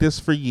shit like this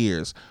for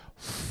years.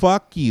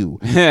 Fuck you.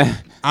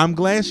 I'm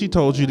glad she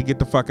told you to get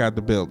the fuck out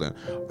the building.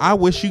 I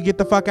wish you get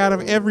the fuck out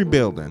of every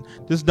building.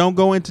 Just don't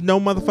go into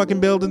no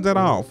motherfucking buildings at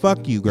all.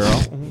 Fuck you,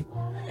 girl.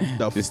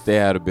 Just stay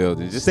out of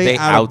buildings. Just stay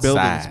out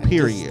outside. Of buildings,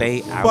 period. Just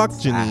stay Fuck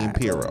outside. Janine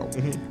Pirro.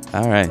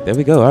 All right, there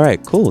we go. All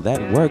right, cool.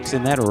 That works,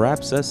 and that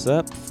wraps us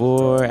up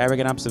for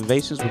Arrogant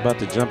Observations. We're about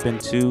to jump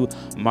into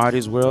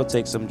Marty's World,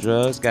 take some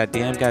drugs.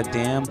 Goddamn,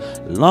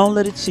 long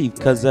live the chief,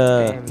 because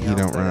he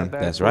don't run.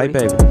 That's right,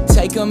 baby.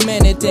 Take a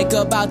minute, think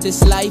about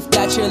this life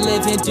that you're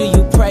living. Do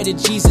you pray to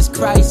Jesus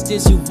Christ?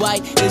 Is you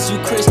white? Is you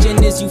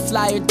Christian? Is you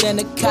flyer than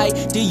a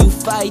kite? Do you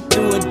fight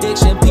through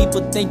addiction?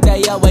 People think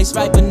they always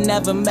right, but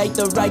never make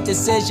the right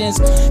decisions.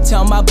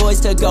 Tell my boys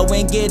to go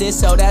and get it,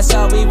 so that's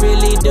all we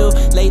really do.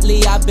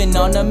 Lately I've been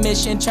on a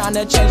mission, trying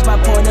to change my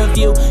point of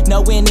view,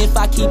 knowing if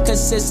I keep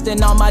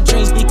consistent, all my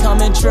dreams be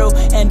coming true.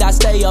 And I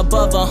stay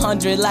above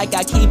 100 like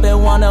I keep it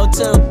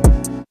 102.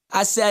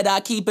 I said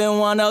I keep it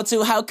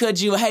 102. How could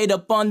you hate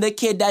up on the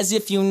kid as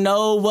if you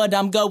know what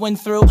I'm going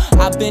through?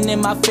 I've been in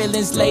my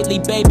feelings lately,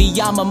 baby,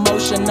 I'm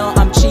emotional.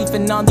 I'm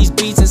chiefing on these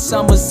beats and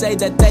some would say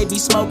that they be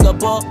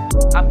smokable.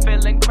 I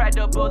feel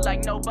incredible,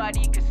 like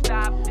nobody could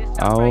stop this.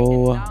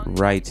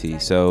 Alrighty,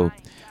 so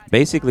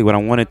basically what I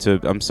wanted to,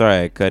 I'm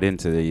sorry I cut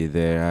into you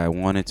there. I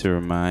wanted to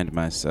remind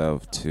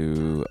myself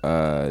to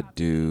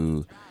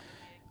do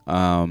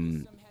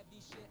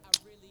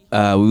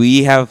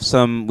we have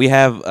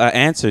an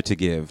answer to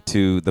give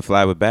to the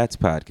Fly with Bats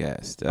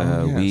podcast.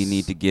 Yes. We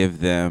need to give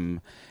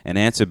them an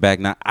answer back.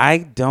 Now,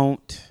 I'd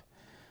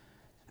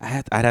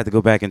have to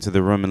go back into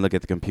the room and look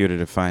at the computer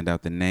to find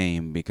out the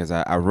name because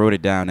I wrote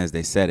it down as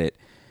they said it.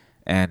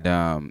 And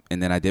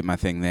then I did my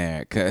thing there.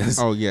 Because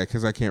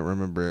I can't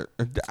remember it.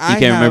 You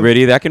can't remember it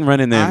either? I can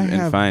run in there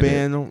and find it. I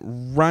have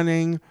been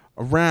running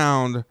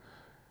around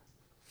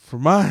for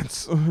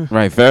months.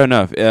 Right, fair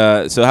enough.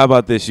 So how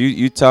about this?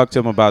 You talk to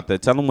him about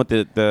tell him what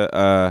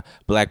the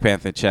Black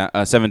Panther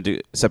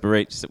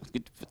separate.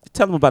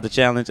 Tell them about the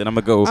challenge, and I'm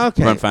gonna go run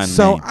find the name.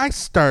 So I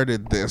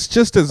started this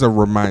just as a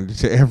reminder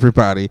to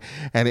everybody,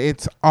 and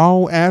it's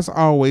as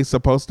always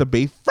supposed to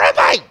be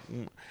friendly.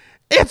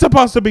 It's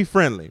supposed to be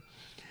friendly,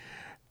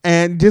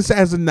 and just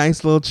as a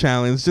nice little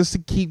challenge, just to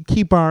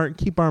keep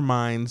our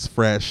minds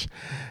fresh.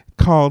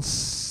 Called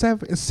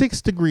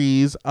 6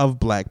 Degrees of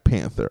Black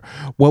Panther.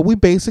 What we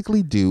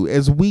basically do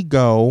is we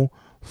go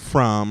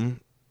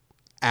from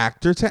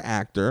actor to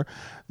actor.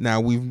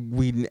 Now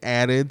we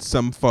added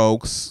some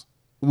folks.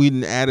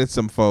 We added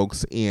some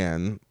folks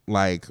in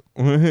like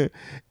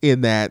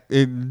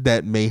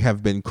that may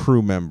have been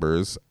crew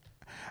members.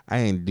 I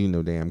ain't do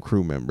no damn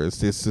crew members.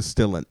 This is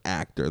still an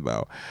actor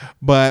though.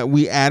 But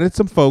we added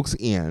some folks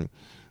in.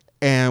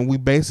 And we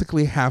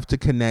basically have to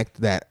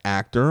connect that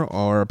actor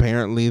or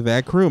apparently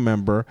that crew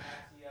member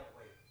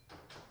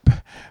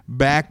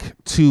back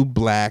to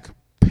Black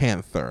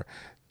Panther.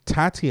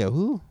 Tatia,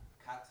 who?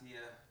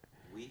 Katia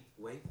Wait.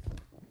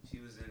 She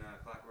was in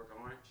Clockwork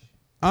Orange.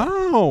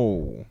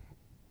 Oh.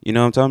 You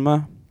know what I'm talking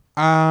about?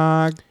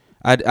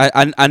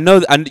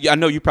 I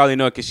know you probably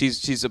know it because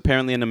she's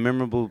apparently in a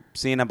memorable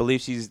scene. I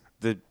believe she's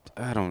the.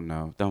 I don't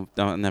know. Don't.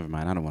 Never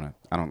mind. I don't want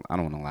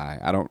to lie.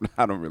 I don't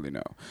really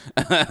know.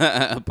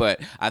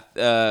 But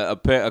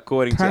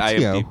according to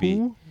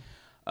IMDb,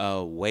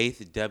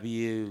 Waith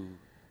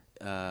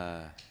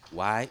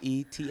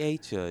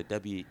Wyeth or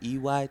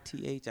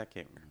Weyth. I can't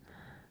remember.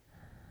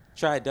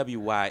 Try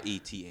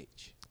Wyeth.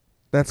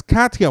 That's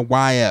Katia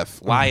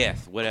Wyeth.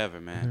 Wyeth,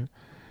 whatever, man.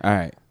 All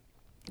right,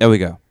 there we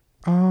go.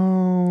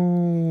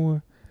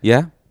 Oh.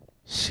 Yeah.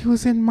 She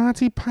was in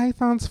Monty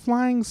Python's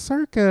Flying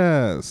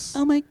Circus.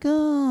 Oh my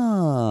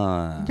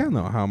God! Y'all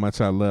know how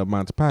much I love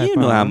Monty Python. You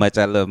know how much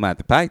I love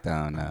Monty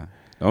Python. Now.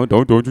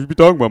 Don't you be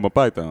talking about my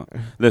Python.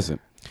 Listen,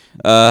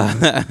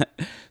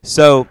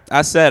 so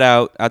I set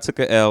out. I took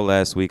a L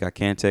last week. I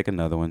can't take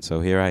another one, so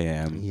here I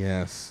am.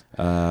 Yes.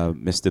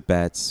 Mr.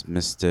 Bats,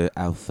 Mr.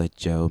 Alpha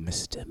Joe,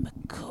 Mr.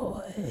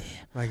 McCoy.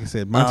 Like I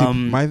said,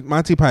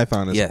 Monty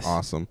Python is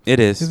awesome.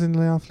 It is. Isn't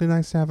it awfully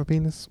nice to have a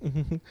penis?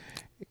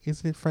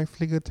 Is it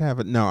frightfully good to have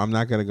it? No, I'm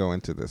not going to go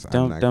into this.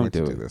 Don't do it.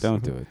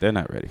 Don't do it. They're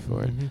not ready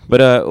for it. But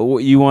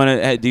you want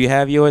to? Do you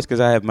have yours? Because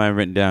I have mine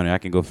written down. I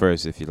can go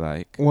first if you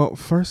like. Well,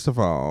 first of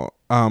all,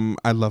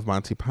 I love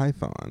Monty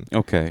Python.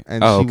 Okay.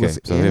 And she okay. was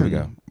so in here we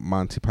go.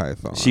 Monty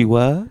Python. She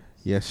was.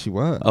 Yes, she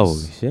was. Oh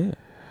shit.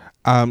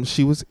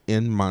 She was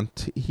in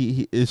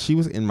she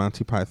was in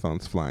Monty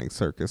Python's Flying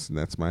Circus, and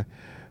that's my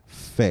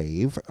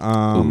fave.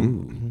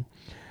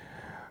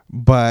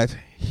 But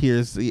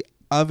here's the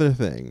other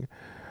thing.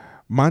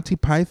 Monty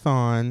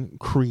Python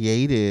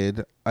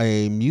created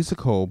a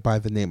musical by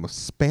the name of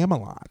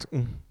Spamalot.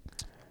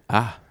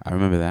 I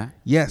remember that.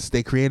 Yes,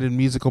 they created a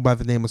musical by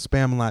the name of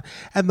Spamalot.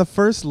 And the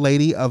First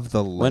Lady of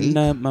the Lake.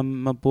 Wasn't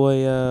my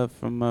boy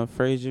from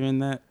Frasier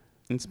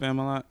in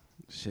Spamalot?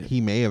 Shit.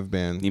 He may have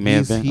been. He may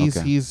have been?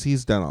 Okay.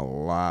 He's done a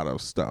lot of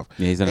stuff.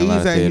 Yeah, he's done a lot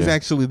of theater. He's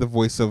actually the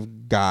voice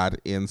of God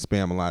in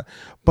Spamalot.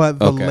 But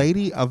the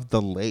Lady of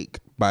the Lake,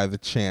 by the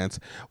chance,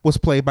 was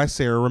played by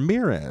Sarah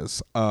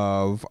Ramirez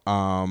of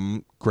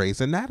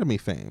Grey's Anatomy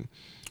fame.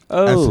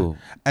 Oh,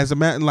 as a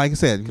man, like I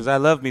said, because I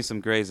love me some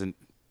Grey's and.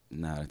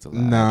 No, it's a lie.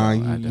 Nah,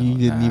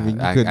 you couldn't even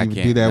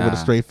do that with a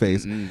straight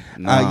face.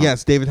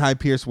 Yes, David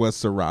Hyde Pierce was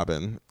Sir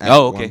Robin at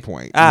one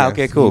point. Yes.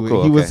 Okay, cool.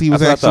 He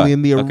was actually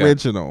in the Okay.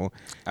 original.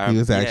 He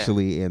was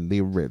actually in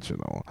the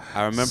original.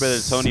 I remember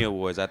the Tony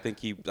Awards. I think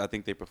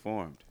they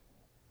performed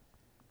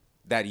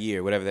that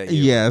year, whatever that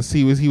year. Yes,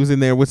 he was in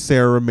there with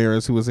Sarah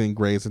Ramirez, who was in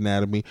Grey's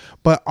Anatomy,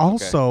 but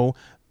also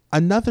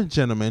another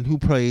gentleman who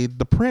played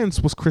the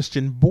Prince was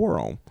Christian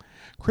Borle.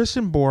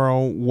 Christian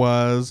Borle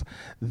was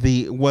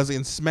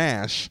in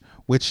Smash,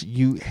 which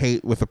you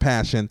hate with a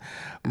passion.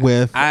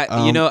 With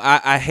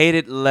I hate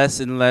it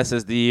less and less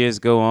as the years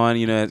go on.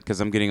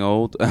 Because I'm getting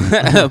old.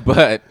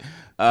 But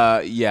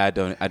I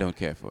don't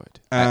care for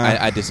it.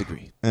 I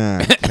disagree.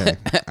 Okay,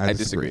 I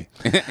disagree.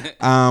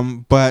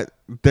 But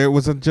there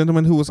was a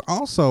gentleman who was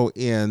also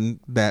in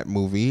that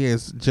movie.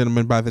 Is a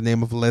gentleman by the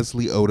name of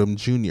Leslie Odom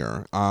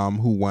Jr.,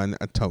 who won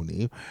a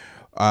Tony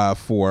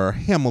for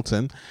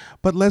Hamilton.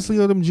 But Leslie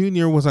Odom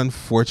Jr. was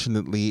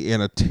unfortunately in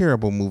a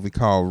terrible movie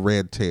called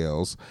Red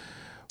Tails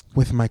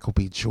with Michael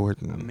B.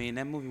 Jordan. I mean,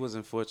 that movie was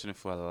unfortunate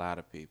for a lot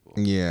of people.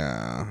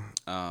 Yeah.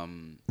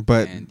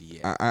 But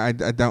I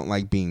don't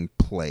like being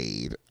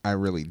played. I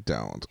really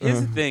don't.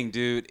 Here's the thing,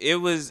 dude.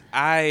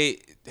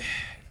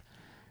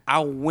 I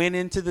went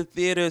into the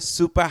theater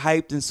super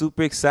hyped and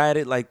super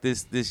excited, like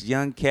this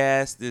young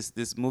cast,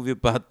 this movie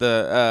about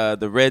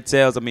the Red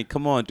Tails. I mean,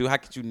 come on, dude. How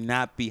could you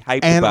not be hyped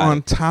about it? And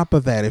on top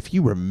of that, if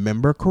you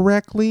remember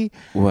correctly,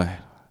 what?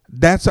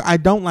 That's why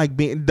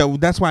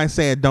I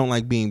say I don't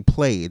like being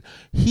played.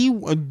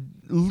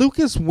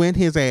 Lucas went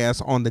his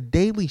ass on the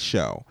Daily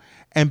Show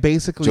and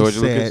basically George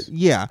said, Lucas?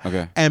 yeah,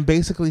 okay, and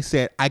basically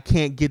said I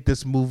couldn't get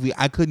this movie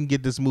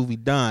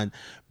done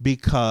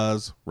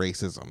because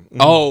racism.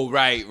 Oh,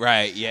 right,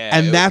 yeah.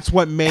 And that's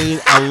what made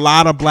a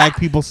lot of black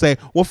people say,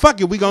 well, fuck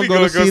it, we gonna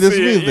go see this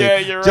movie. Yeah,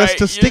 you're just right.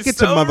 to stick it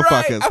to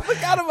motherfuckers. Right. I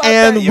forgot about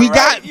and that. we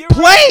got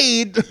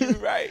played. You're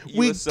right.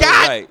 We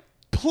got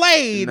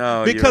played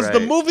because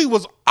the movie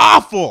was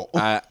awful.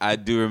 I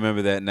do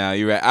remember that now.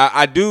 You're right.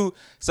 I do.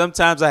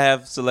 Sometimes I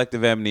have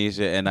selective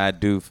amnesia, and I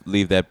do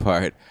leave that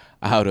part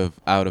out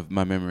of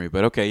my memory.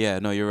 But okay, yeah,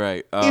 no, you're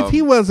right. If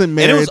he wasn't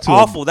married, and it was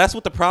awful. That's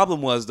what the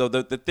problem was, though.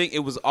 The thing, it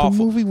was awful. The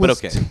movie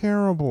was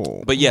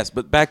terrible. But yes,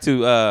 but back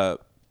to.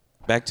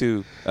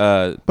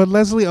 But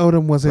Leslie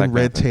Odom was in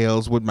Red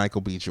Tails with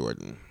Michael B.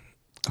 Jordan,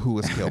 who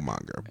was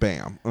Killmonger.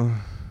 Bam.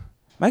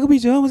 Michael B.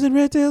 Jordan was in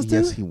Red Tails too?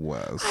 Yes, he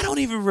was. I don't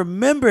even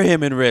remember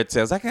him in Red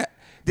Tails.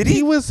 Did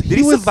he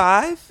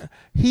survive?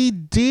 He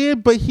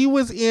did, but he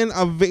was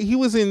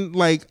in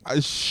like a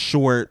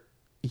short.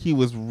 He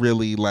was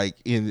really like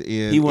in.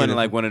 He wasn't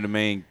like one of the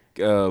main.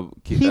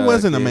 He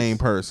wasn't the main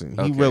person.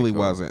 Okay, he really cool.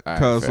 wasn't, Right,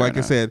 because, like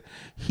enough. I said,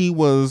 he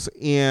was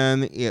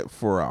in it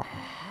for a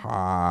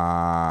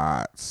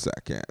hot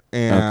second,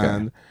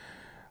 and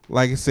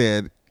like I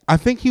said, I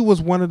think he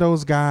was one of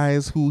those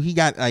guys who he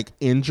got like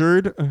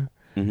injured.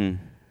 Mm-hmm.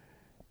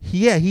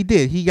 Yeah, he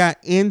did. He got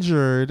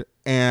injured,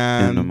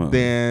 and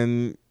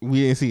then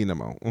we didn't see him no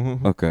more.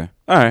 Mm-hmm. Okay.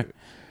 All right.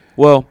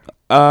 Well,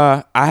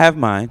 I have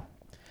mine.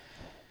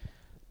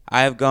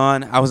 I have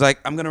gone. I was like,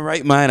 I'm gonna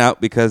write mine out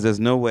because there's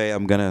no way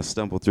I'm gonna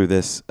stumble through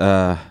this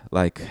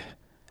like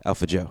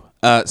Alpha Joe.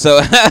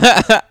 So,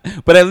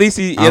 but at least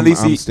he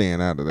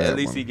staying out of that. At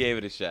least he gave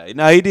it a shot.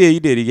 No, he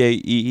did.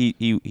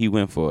 He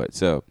went for it.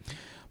 So,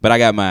 but I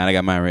got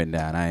mine written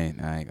down. I ain't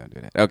gonna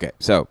do that. Okay.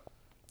 So,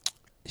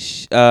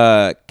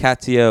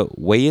 Katya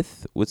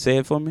Wyeth would say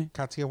it for me.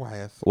 Katya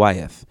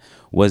Wyeth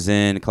was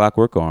in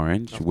Clockwork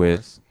Orange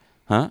with,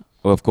 Well,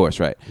 of course,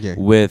 right. Yeah.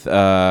 With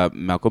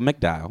Malcolm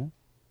McDowell.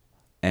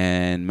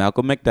 And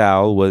Malcolm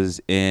McDowell was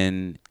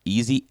in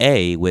Easy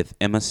A with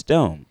Emma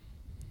Stone.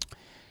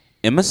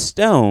 Emma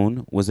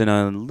Stone was in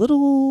a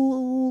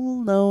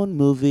little-known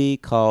movie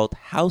called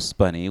House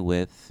Bunny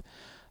with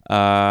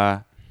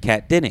Kat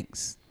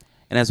Dennings.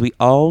 And as we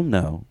all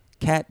know,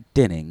 Kat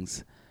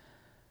Dennings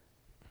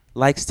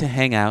likes to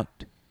hang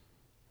out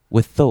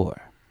with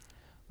Thor,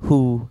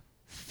 who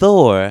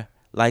Thor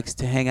likes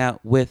to hang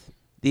out with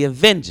the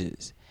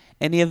Avengers.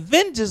 And the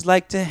Avengers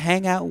like to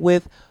hang out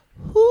with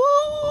who?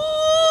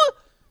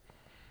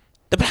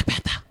 The Black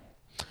Panther.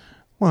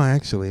 Well,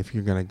 actually, if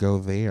you're gonna go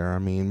there, I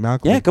mean,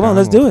 Malcolm. Yeah, come on,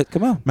 let's do it.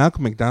 Come on.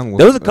 Malcolm McDowell.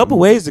 There was a couple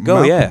ways to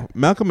go.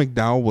 Malcolm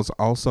McDowell was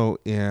also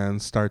in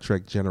Star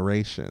Trek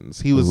Generations.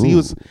 He was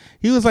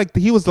like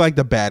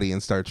the baddie in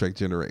Star Trek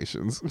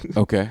Generations.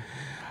 Okay.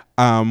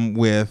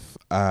 With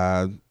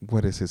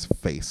what is his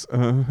face?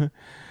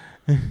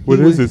 What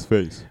is his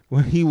face?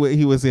 Well, he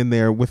was in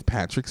there with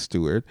Patrick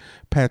Stewart.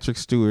 Patrick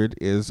Stewart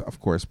is, of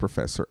course,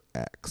 Professor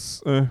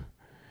X. Yeah.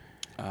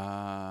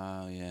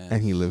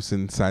 And he lives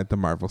inside the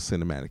Marvel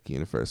Cinematic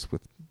Universe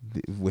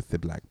with the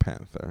Black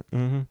Panther.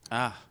 Mm-hmm.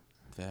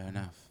 Fair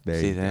enough.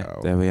 There you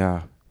go. There we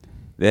are.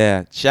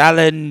 There.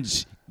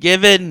 Challenge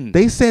given.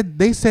 They said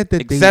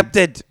that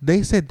accepted.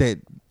 They said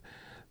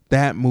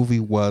that movie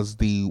was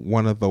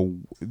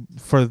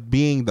for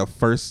being the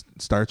first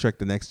Star Trek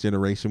The Next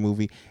Generation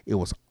movie, it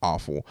was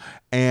awful.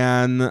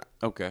 And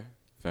okay.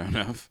 Fair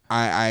enough.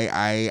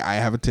 I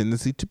have a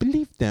tendency to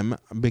believe them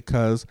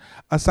because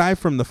aside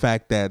from the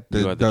fact that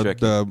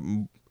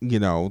the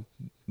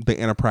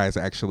Enterprise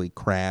actually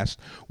crashed,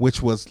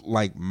 which was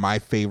like my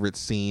favorite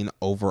scene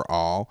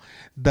overall,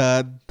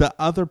 the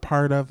other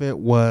part of it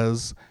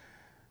was,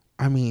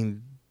 I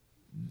mean,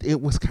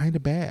 it was kind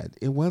of bad.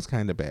 It was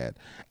kind of bad.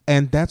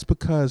 And that's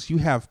because you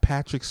have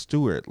Patrick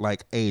Stewart,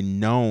 like a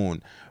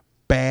known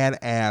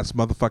badass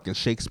motherfucking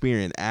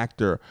Shakespearean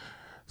actor,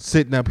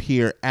 sitting up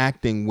here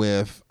acting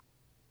with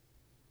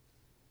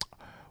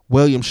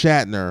William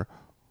Shatner,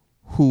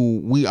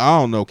 who we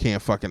all know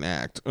can't fucking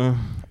act.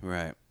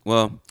 Right.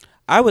 Well,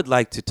 I would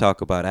like to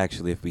talk about,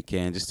 actually, if we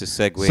can, just to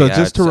segue. So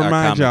just to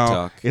remind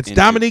y'all, it's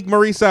Dominique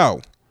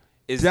Morisseau.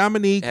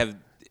 Dominique.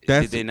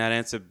 Did they not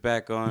answer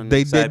back on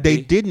They side they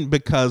B? didn't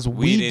because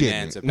we didn't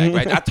answer back.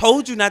 Right? I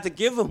told you not to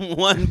give them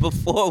one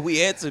before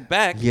we answered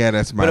back. Yeah,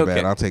 that's my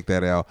bad. I'll take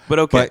that out. But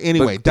okay. But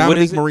anyway,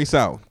 Dominique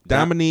Morisseau.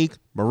 Dominique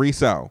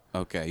Morisseau.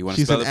 Okay, you want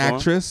to spell it for him? She's an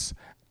actress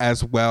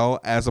as well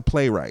as a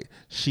playwright.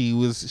 She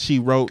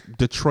wrote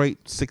Detroit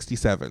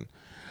 67.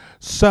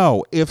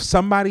 So if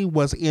somebody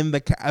was in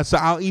the so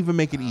I'll even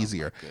make it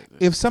easier.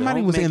 If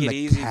somebody was in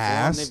the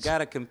cast, they've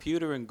got a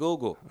computer and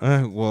Google.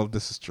 Well,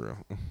 this is true.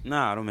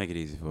 No, don't make it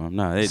easy for them.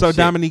 No. So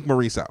Dominique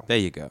Morisseau. There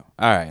you go.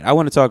 All right, I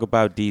want to talk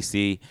about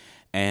DC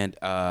and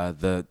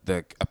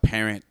the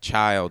apparent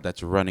child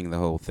that's running the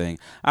whole thing.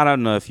 I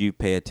don't know if you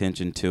pay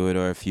attention to it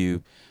or if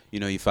you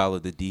follow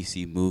the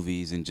DC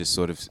movies and just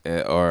sort of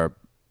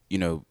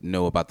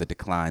know about the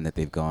decline that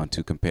they've gone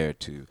to compared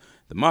to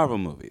the Marvel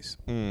movies.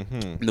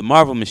 Mm-hmm. The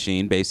Marvel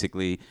machine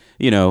basically,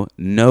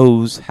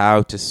 knows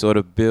how to sort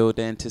of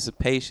build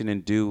anticipation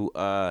and do.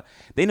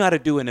 They know how to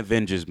do an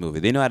Avengers movie.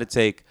 They know how to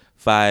take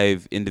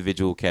 5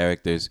 individual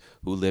characters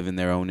who live in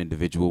their own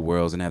individual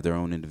worlds and have their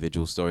own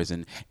individual stories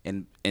and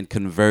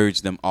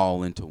converge them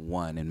all into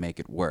one and make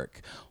it work.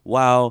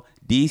 While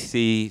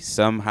DC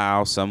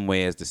somehow, some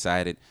way has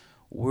decided,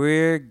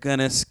 we're going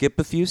to skip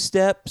a few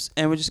steps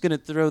and we're just going to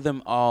throw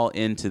them all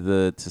into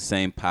the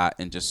same pot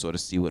and just sort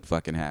of see what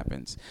fucking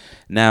happens.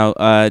 Now,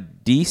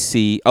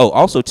 DC,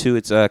 also too,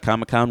 it's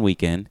Comic-Con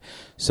weekend.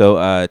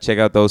 So check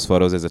out those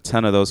photos. There's a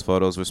ton of those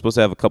photos. We're supposed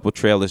to have a couple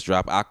trailers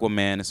drop.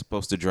 Aquaman is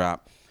supposed to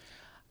drop.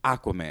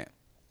 Aquaman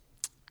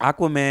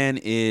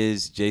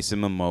is Jason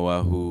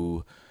Momoa,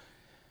 who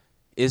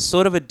is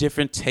sort of a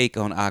different take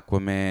on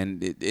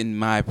Aquaman, in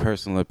my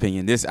personal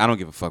opinion. I don't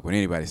give a fuck what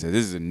anybody says.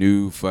 This is a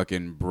new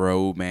fucking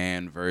bro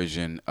man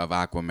version of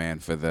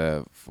Aquaman for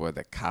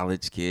the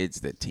college kids,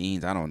 the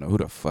teens. I don't know who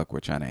the fuck we're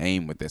trying to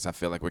aim with this. I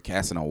feel like we're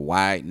casting a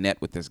wide net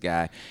with this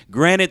guy.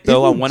 Granted,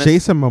 though, Isn't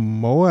Jason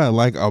Momoa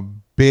like a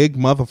big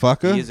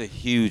motherfucker? He is a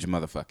huge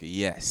motherfucker.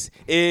 Yes,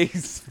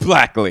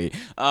 exactly.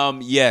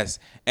 Yes,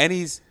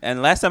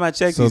 and last time I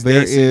checked, so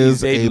there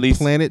is a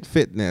Planet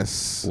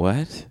Fitness.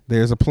 What?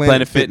 There's a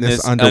Planet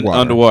Fitness underwater.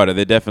 Underwater,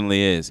 there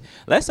definitely is.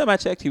 Last time I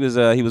checked, he was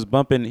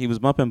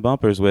bumping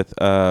bumpers with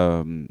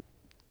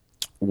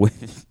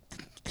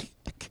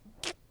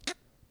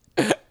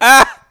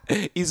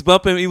he was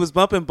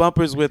bumping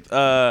bumpers with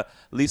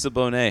Lisa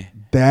Bonet.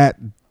 That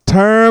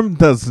term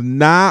does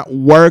not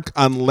work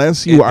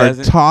unless you are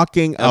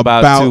talking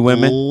about 2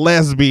 women,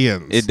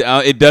 lesbians. It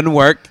doesn't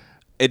work.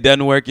 It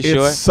doesn't work. You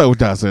sure? It so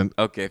doesn't.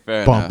 Okay,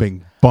 fair Bumping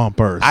enough.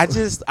 Bumpers.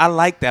 I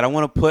like that. I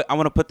want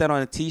to put that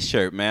on a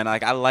T-shirt, man.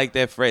 Like, I like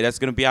that phrase. That's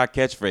gonna be our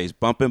catchphrase.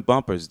 Bumping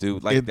bumpers,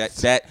 dude. Like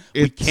that.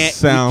 We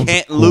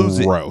can't lose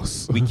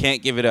gross. it. We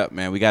can't give it up,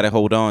 man. We got to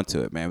hold on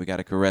to it, man. We got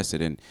to caress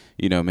it and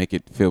make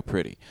it feel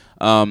pretty.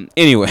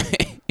 Anyway.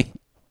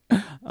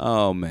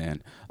 Oh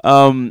man.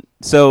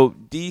 So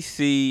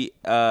DC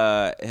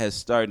has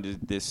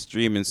started this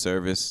streaming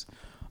service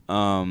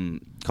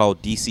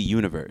called DC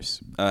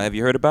Universe. Have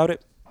you heard about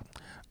it?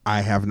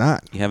 I have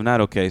not. You have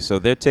not? Okay. So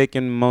they're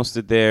taking most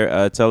of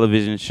their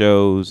television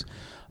shows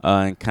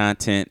and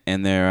content,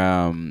 and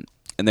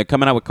they're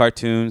coming out with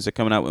cartoons. They're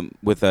coming out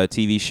with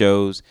TV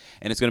shows,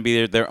 and it's going to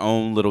be their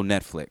own little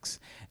Netflix.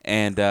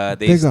 And they're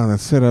gonna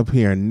sit up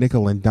here and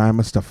nickel and dime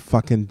us to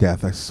fucking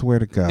death. I swear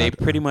to God. They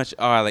pretty much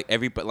are.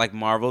 Like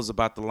Marvel's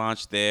about to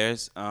launch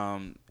theirs,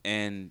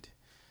 and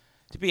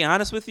To be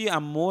honest with you,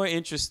 I'm more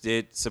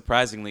interested,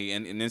 surprisingly,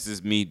 and this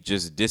is me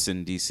just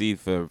dissing DC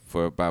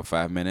for about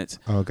 5 minutes.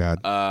 Oh God.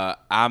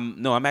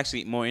 I'm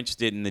actually more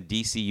interested in the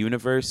DC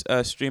Universe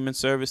streaming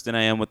service than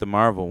I am with the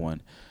Marvel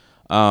one.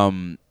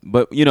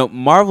 But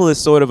Marvel is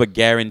sort of a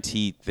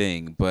guaranteed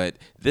thing, but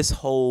this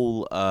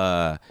whole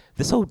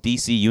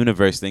DC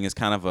Universe thing is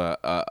kind of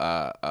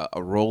a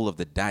roll of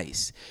the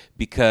dice,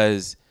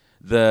 because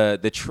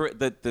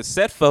the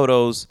set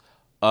photos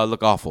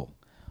look awful.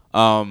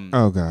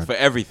 Oh God. For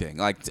everything,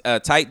 like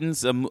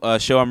Titans, a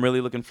show I'm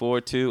really looking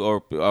forward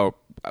to,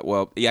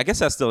 I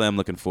guess I still am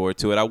looking forward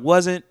to it. I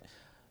wasn't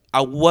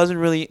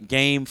really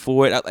game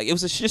for it. It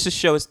was just a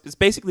show. It's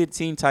basically the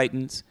Teen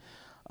Titans,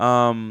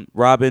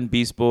 Robin,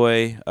 Beast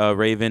Boy,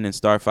 Raven, and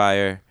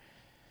Starfire.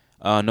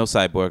 No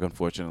Cyborg,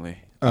 unfortunately.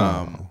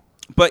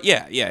 But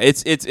yeah,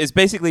 it's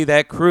basically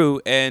that crew,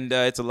 and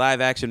it's a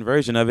live action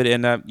version of it.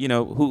 And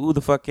who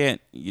the fuck can't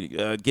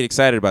get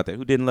excited about that?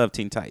 Who didn't love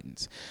Teen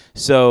Titans?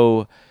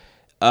 So.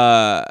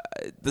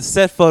 The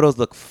set photos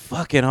look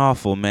fucking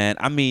awful, man.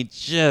 I mean,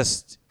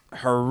 just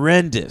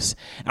horrendous.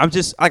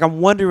 I'm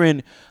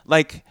wondering,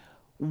 like,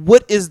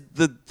 what is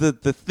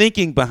the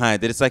thinking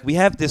behind it? It's like, we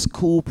have this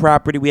cool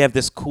property, we have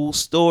this cool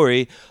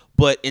story,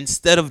 but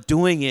instead of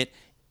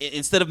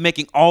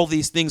making all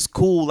these things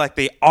cool like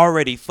they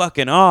already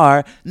fucking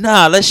are,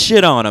 let's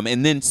shit on them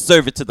and then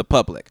serve it to the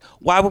public.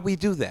 Why would we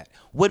do that?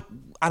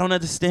 I don't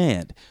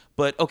understand.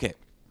 But okay,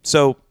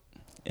 so.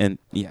 And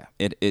yeah,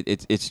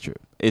 it's true.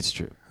 It's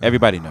true.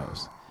 Everybody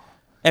knows.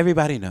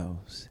 Everybody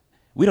knows.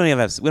 We don't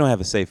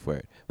have a safe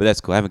word, but that's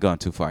cool. I haven't gone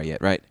too far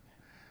yet, right?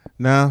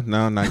 No,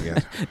 not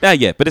yet. Not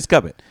yet, but it's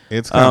coming.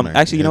 It's coming.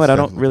 Actually, you know what? I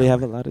don't really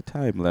have a lot of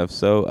time left.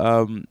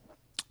 So,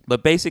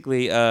 but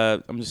basically,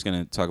 I'm just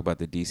gonna talk about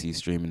the DC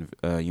streaming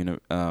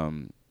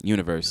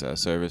universe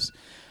service.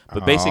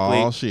 But basically,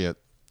 oh shit.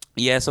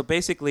 Yeah. So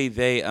basically,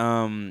 they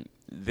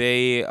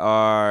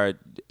are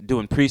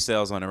doing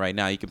pre-sales on it right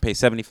now. You can pay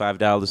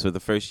 $75 for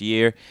the first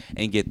year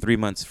and get 3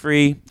 months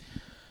free.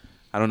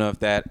 I don't know if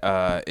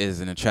that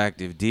is an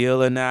attractive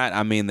deal or not.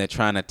 I mean, they're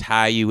trying to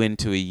tie you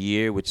into a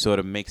year, which sort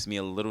of makes me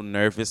a little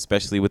nervous,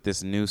 especially with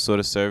this new sort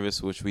of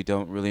service, which we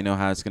don't really know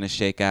how it's going to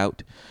shake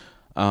out.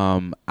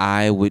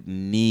 I would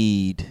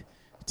need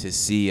to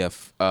see a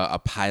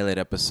pilot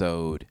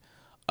episode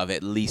of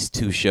at least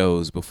 2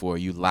 shows before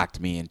you locked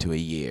me into a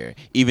year,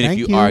 even if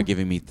you are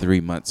giving me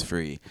 3 months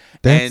free.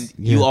 That's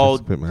a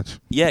bit much.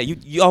 Yeah,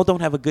 you all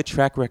don't have a good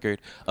track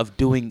record of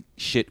doing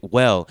shit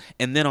well.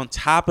 And then on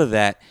top of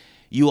that,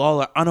 you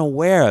all are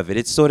unaware of it.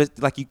 It's sort of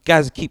like you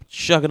guys keep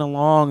chugging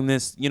along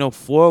this,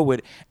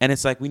 forward, and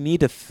it's like, we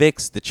need to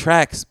fix the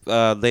tracks,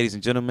 ladies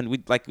and gentlemen.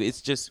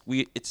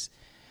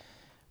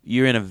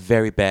 You're in a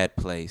very bad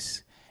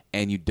place,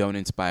 and you don't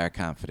inspire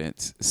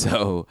confidence.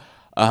 So,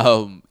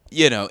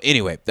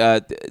 anyway,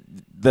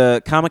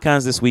 the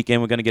Comic-Con's this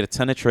weekend. We're going to get a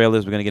ton of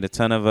trailers. We're going to get a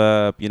ton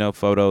of,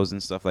 photos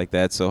and stuff like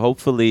that. So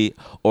hopefully,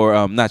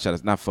 or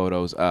not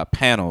photos,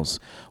 panels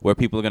where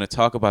people are going to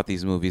talk about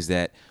these movies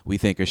that we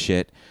think are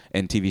shit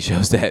and TV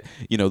shows that,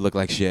 look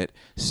like shit.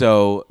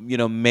 So,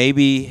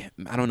 maybe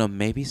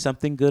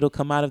something good will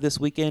come out of this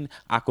weekend.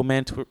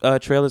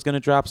 Aquaman trailer is going to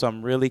drop. So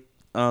I'm really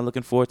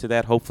looking forward to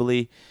that.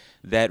 Hopefully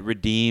that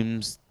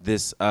redeems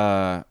this,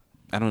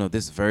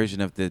 this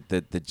version of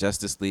the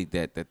Justice League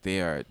that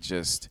they are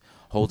just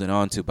holding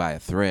on to by a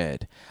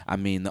thread. I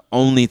mean, the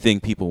only thing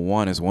people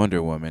want is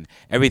Wonder Woman.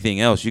 Everything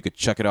else, you could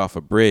chuck it off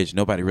a bridge.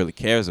 Nobody really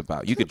cares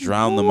about. You could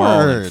drown them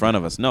all in front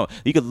of us. No,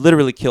 you could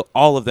literally kill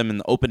all of them in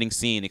the opening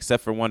scene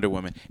except for Wonder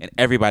Woman, and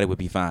everybody would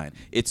be fine.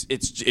 It's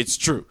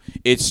true.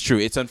 It's true.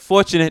 It's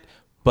unfortunate,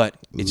 but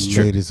it's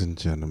true. Ladies and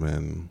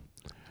gentlemen,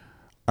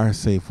 our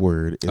safe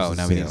word is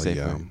now we need a safe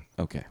word.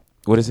 Okay.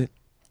 What is it?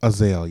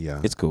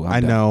 Azalea. It's cool. I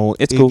know.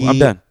 It's cool. I'm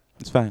done.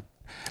 It's fine.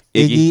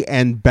 Iggy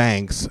and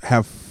Banks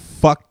have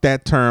fucked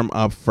that term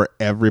up for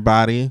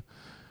everybody.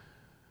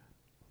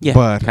 Yeah,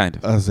 but kind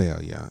of.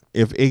 Azalea.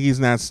 If Iggy's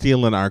not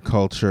stealing our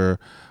culture,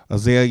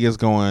 Azalea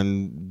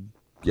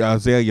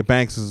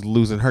Banks is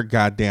losing her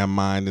goddamn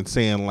mind and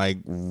saying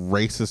like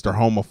racist or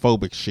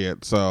homophobic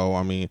shit. So,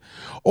 I mean,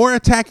 or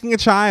attacking a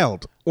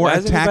child. Or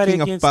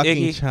attacking a fucking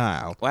Iggy?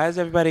 child. Why is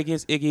everybody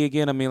against Iggy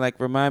again? I mean, like,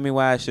 remind me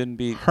why I shouldn't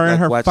be. Her and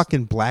her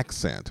fucking black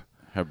scent.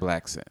 Her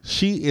black scent.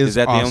 She is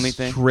that the only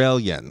thing?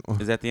 Australian.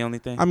 Is that the only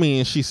thing? I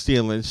mean, she's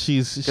stealing. She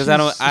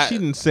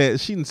didn't said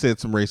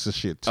some racist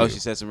shit too. Oh, she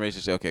said some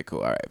racist shit. Okay,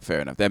 cool. All right,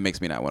 fair enough. That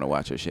makes me not want to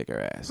watch her shake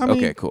her ass.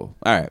 Okay, cool.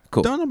 All right,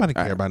 cool. Don't nobody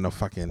care about no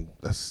fucking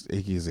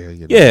Iggy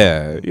Azalea.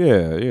 Yeah.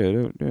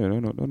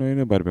 Don't ain't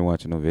nobody been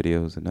watching no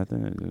videos or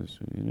nothing.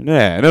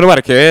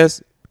 Nobody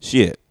cares.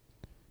 Shit.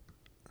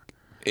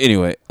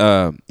 Anyway,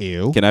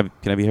 ew. Can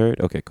I be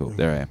heard? Okay, cool.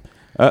 There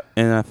I am.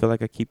 And I feel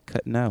like I keep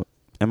cutting out.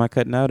 Am I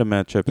cutting out or am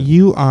I tripping?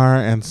 You are,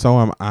 and so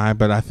am I,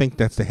 but I think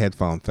that's the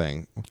headphone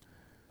thing.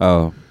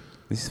 Oh,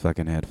 these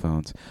fucking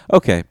headphones.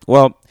 Okay,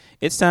 well,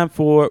 it's time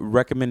for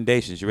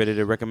recommendations. You ready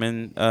to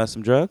recommend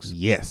some drugs?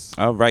 Yes.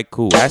 All right,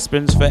 cool.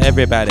 Aspirins for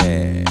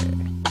everybody.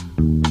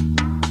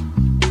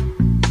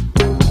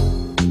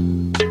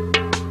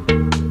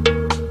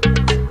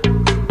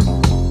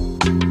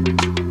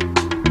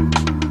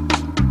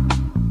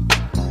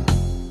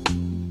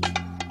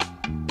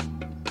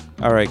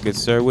 All right, good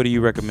sir. What do you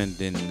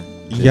recommend in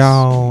this?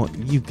 Y'all,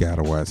 you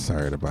gotta watch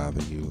Sorry to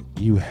Bother You.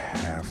 You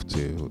have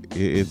to.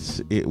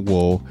 It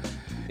will.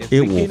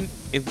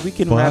 If we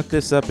can wrap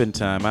this up in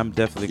time, I'm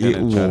definitely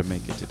gonna try to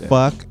make it today.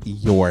 Fuck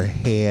your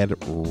head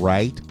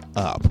right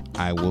up.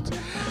 I will.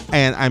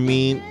 And I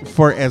mean,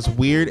 for as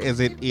weird as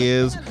it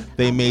is,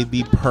 they made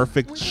the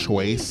perfect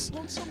choice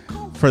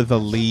for the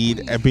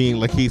lead at being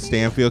Lakeith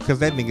Stanfield, because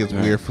that nigga is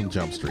weird from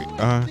Jump Street.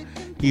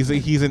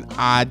 He's an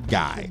odd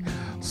guy.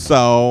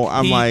 So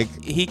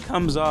he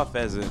comes off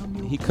as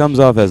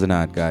an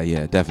odd guy.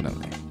 Yeah,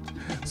 definitely.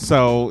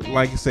 So,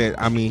 like I said,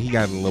 I mean, he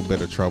got in a little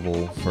bit of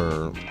trouble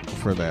for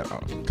that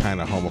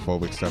kind of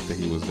homophobic stuff that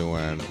he was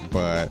doing,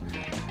 but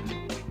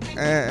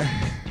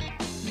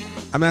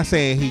I'm not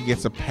saying he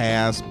gets a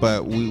pass,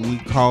 but we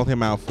called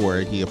him out for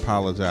it. He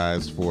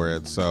apologized for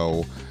it.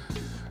 So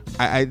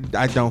I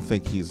don't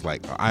think he's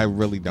like, I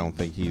really don't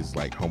think he's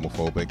like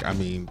homophobic. I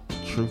mean,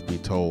 truth be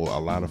told, a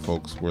lot of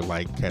folks were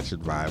like catching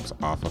vibes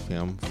off of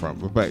him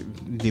but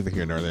neither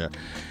here nor there.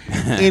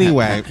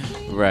 Anyway,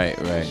 right.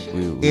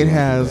 It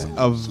has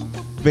a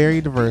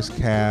very diverse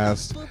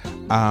cast.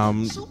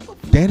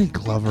 Danny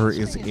Glover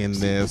is in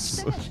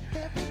this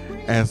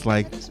as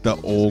like the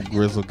old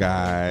grizzle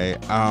guy.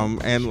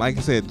 And like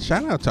I said,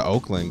 shout out to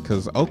Oakland,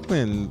 because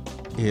Oakland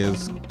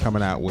is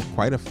coming out with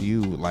quite a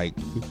few. Like,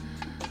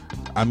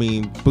 I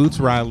mean, Boots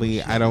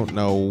Riley, I don't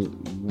know.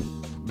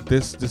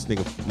 This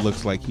nigga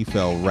looks like he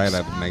fell right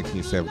out of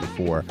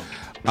 1974.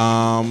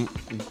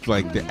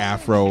 Like the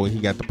afro, he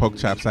got the poke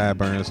chop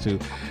sideburns too.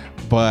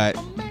 But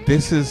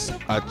this is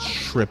a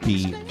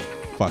trippy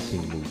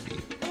fucking movie.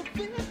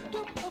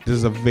 This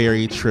is a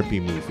very trippy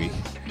movie.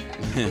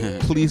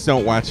 Please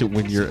don't watch it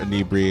when you're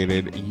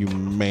inebriated. You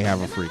may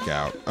have a freak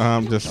out.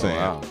 I'm just saying.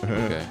 Wow.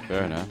 Okay,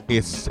 fair enough.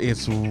 It's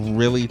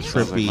really trippy.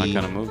 Sounds like my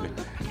kind of movie.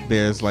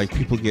 There's like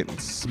people getting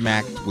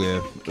smacked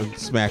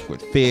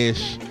with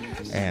fish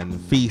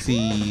and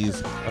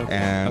feces,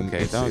 and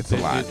it's a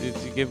lot. You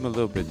give him a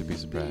little bit to be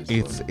surprised.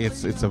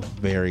 It's a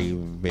very,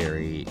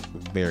 very,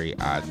 very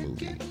odd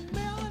movie.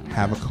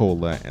 Have a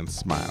cola and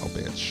smile,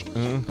 bitch.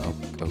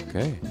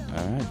 Okay,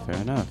 all right, fair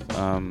enough.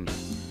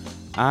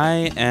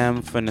 I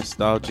am, for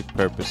nostalgic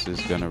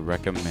purposes, gonna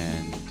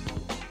recommend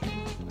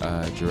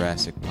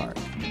Jurassic Park.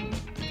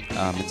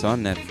 It's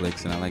on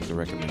Netflix, and I like to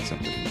recommend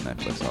something from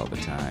Netflix all the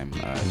time,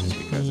 just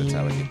because that's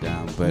how I get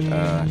down. But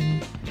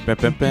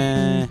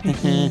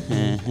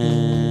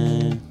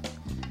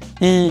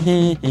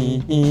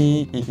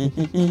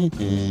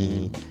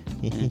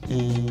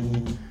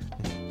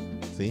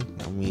see,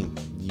 I mean,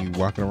 you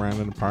walking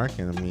around in the park,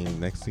 and I mean,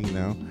 next thing you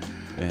know,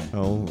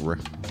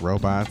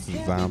 robots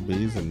and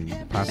zombies and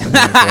possibly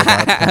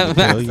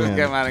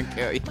come out and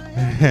kill you,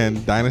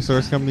 and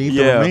dinosaurs come to eat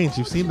the remains.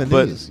 You've seen the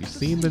news.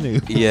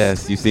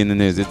 Yes, you've seen the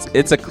news.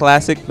 It's a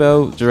classic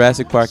though.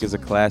 Jurassic Park is a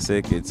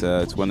classic. It's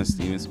one of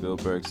Steven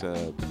Spielberg's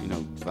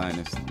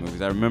finest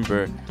movies. I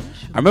remember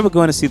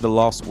going to see The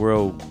Lost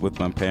World with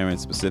my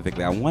parents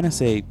specifically. I want to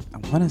say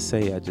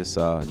I just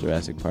saw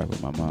Jurassic Park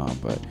with my mom,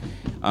 but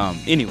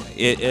anyway,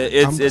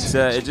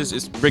 it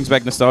just brings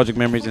back nostalgic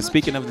memories. And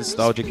speaking of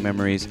nostalgic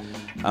memories,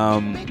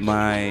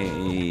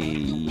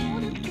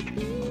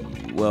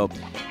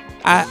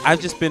 I've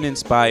just been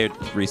inspired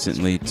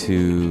recently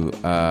to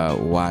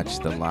watch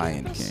The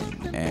Lion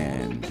King,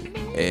 and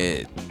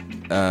it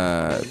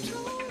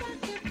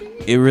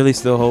really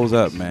still holds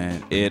up,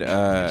 man. It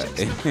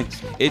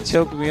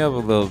choked me up a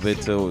little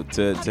bit to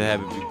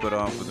have it be put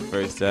on for the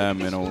first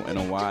time in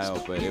a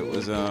while, but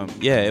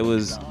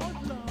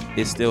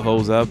it still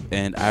holds up,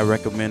 and I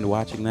recommend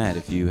watching that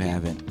if you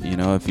haven't.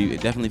 If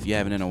you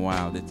haven't in a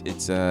while,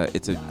 it's a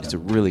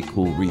really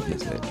cool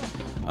revisit.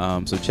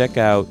 So check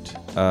out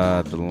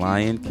The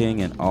Lion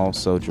King and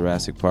also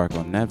Jurassic Park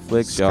on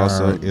Netflix.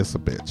 Scar is a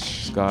bitch.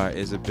 Scar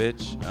is a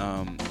bitch.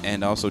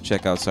 And also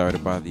check out Sorry to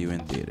Bother You in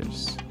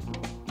theaters.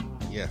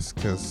 Yes,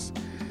 because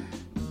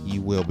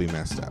you will be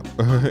messed up.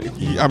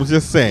 I'm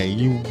just saying,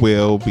 you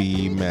will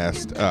be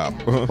messed up.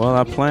 Well,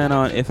 I plan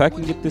on, if I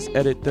can get this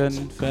edit done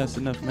fast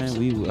enough, man.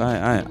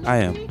 I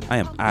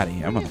am out of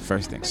here. I'm on the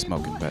first thing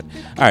smoking, but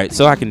all right,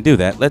 so I can do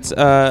that. Let's.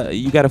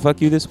 You got a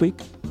fuck you this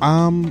week?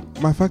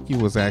 My fuck you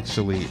was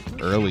actually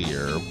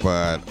earlier,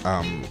 but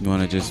you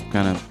want to just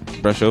kind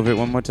of brush over it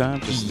one more time?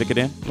 Just stick it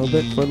in a little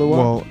bit for a little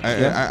while.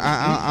 Well,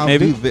 I'll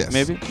do this.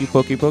 Maybe you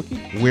pokey.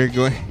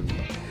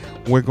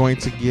 We're going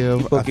to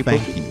give a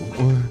thank you.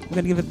 We're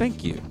gonna give a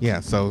thank you.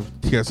 Yeah. So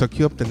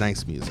cue up the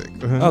nice music.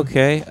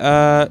 Okay.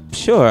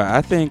 Sure.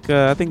 I think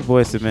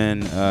Boyz II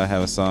Men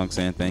have a song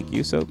saying thank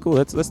you. So cool.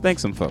 Let's thank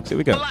some folks. Here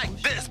we go. I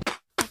like this.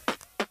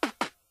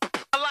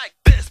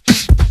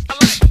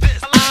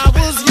 I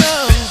was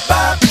young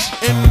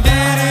and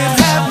didn't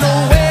have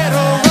nowhere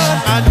to run.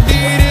 I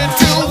needed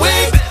to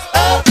wake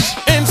up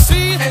and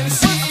see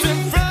what's in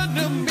front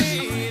of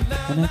me.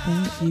 And I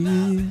thank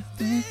you.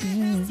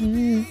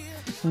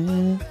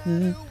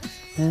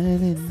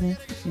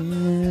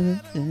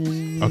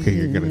 Okay,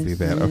 you're gonna do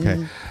that. Okay.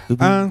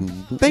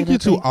 Thank you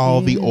to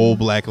all the old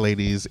black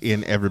ladies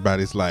in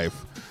everybody's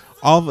life.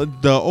 all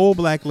the old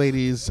black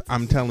ladies,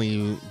 I'm telling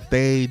you,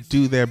 they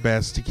do their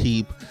best to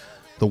keep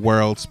the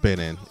world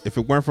spinning. If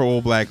it weren't for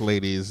old black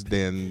ladies,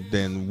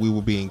 then we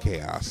would be in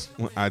chaos.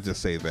 I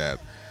just say that.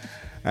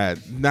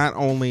 Not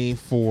only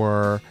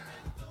for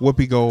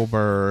Whoopi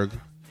Goldberg,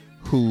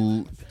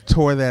 who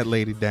tore that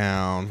lady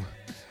down,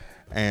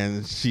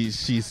 and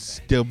she's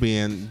still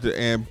being,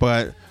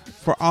 but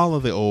for all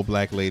of the old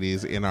black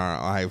ladies in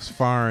our lives,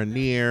 far and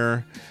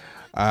near,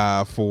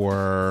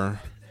 for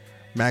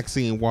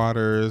Maxine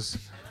Waters,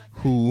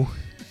 who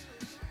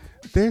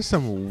there's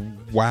some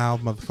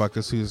wild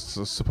motherfuckers who's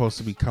supposed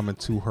to be coming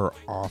to her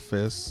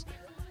office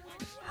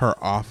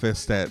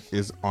that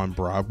is on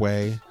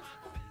Broadway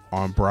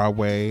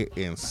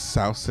in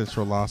South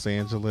Central Los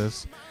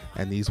Angeles,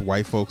 and these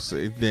white folks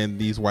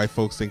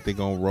think they're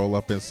gonna roll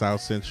up in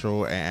South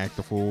Central and act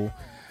a fool.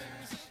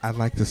 I'd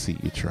like to see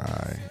you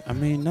try. I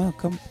mean, no,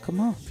 come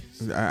on.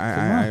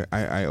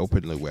 I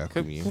openly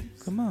welcome you.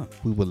 Come on.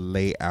 We will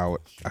lay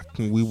out a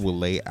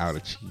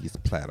cheese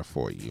platter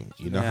for you.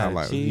 You know how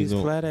like cheese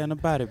platter and a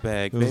body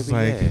bag, baby.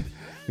 Like,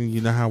 you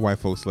know how white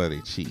folks love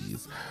their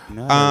cheese.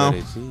 No, they love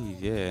their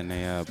cheese, yeah, and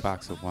they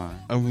box of wine.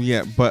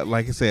 Yeah, but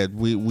like I said,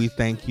 we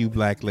thank you,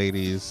 black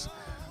ladies.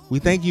 We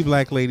thank you,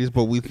 black ladies,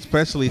 but we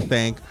especially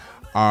thank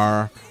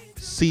our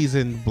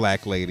seasoned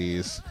black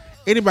ladies.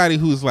 Anybody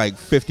who's like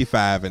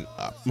 55 and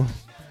up.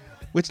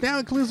 Which now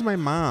includes my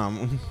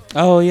mom.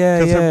 Oh yeah,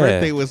 because yeah. her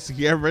birthday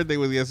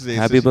was yesterday.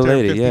 Happy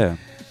belated, yeah.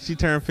 She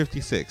turned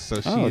 56,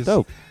 so she's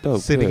dope,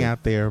 sitting good.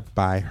 out there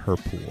by her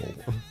pool.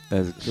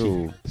 That's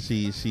cool.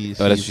 She that's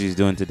what she's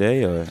doing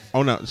today, or?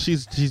 Oh no,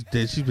 she's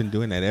been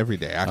doing that every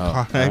day.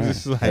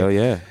 Hell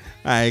yeah.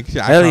 I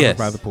Hell caught yes.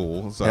 her by the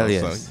pool. So, Hell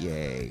yes. so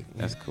yay.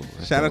 That's cool.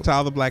 Shout out to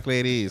all the black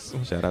ladies.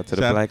 Shout out to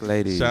the black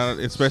ladies. Shout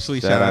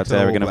out to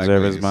Arrogant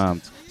Observer's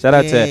mom. Shout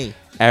out to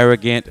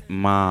Arrogant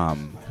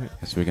Mom.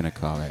 That's what we're gonna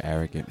call her,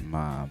 Arrogant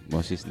Mom.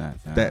 Well, she's not.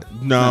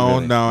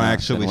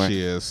 Actually,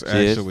 she is.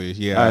 Actually,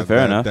 yeah. All right,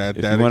 fair enough. That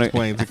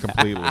explains it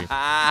completely.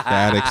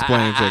 That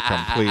explains it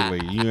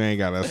completely. You ain't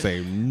gotta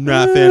say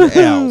nothing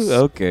else.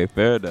 Okay,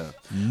 fair enough.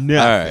 Nothing.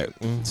 All right.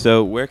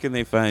 So, where can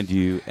they find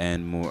you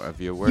and more of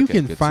your work? You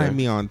can find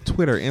me on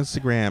Twitter,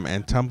 Instagram,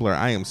 and Tumblr.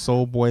 I am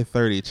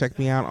Soulboy30. Check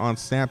me out on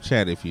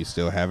Snapchat if you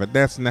still have it.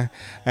 That's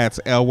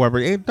L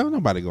Weber. Don't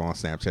nobody go on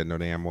Snapchat no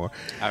damn more.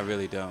 I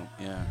really don't.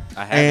 Yeah,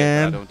 I have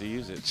it, but I don't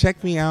use it.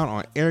 Check me out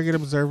on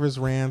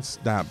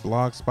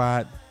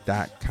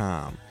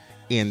arrogantobserversrants.blogspot.com.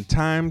 In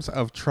times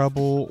of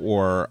trouble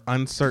or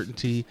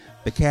uncertainty,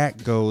 the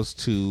cat goes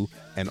to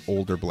an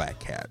older black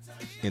cat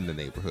in the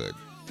neighborhood.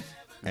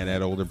 And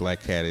that older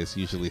black cat is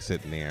usually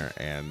sitting there,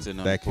 and sitting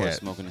on that the porch cat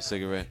smoking a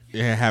cigarette.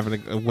 Yeah, having a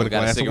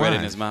glass cigarette of wine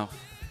in his mouth.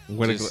 The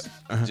cat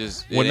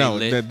just sitting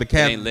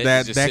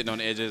on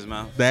the edge of his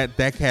mouth.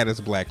 That cat is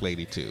a black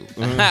lady too.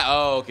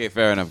 Oh, okay,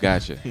 fair enough.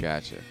 Gotcha.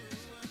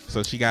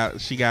 So she got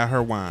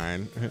her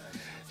wine, and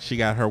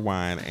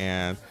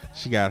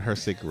she got her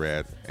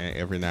cigarette, and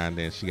every now and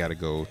then she got to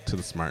go to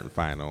the Smart and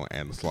Final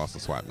and the Slauson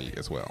Swap Meet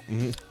as well.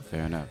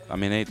 Fair enough. I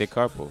mean, they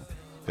carpool.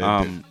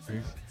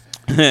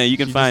 You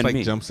can find me.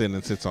 me. Jumps in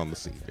and sits on the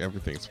seat.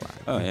 Everything's fine.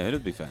 Oh yeah, it'll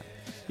be fine.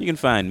 You can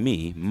find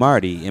me,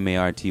 Marty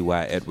Marty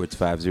Edwards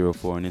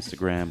 504 on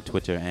Instagram,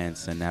 Twitter, and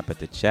Snap at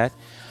the chat.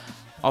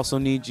 Also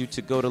need you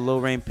to go to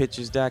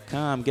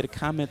lowrainpictures.com, get a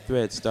comment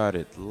thread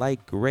started,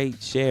 like,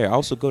 rate, share.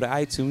 Also go to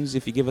iTunes.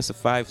 If you give us a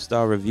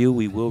 5-star review,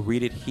 we will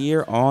read it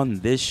here on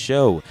this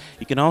show.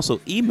 You can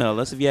also email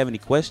us if you have any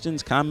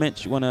questions,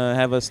 comments, you want to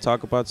have us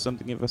talk about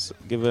something,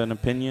 give an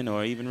opinion,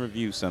 or even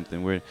review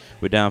something. We're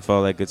down for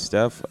all that good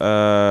stuff.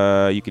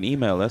 You can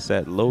email us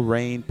at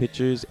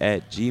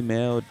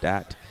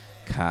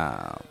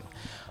lowrainpictures@gmail.com.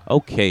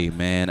 Okay,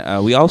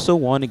 man. We also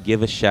want to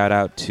give a shout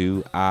out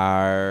to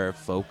our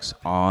folks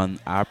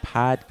on our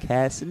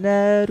podcast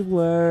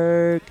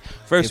network.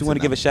 First, we want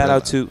to give a shout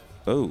out to.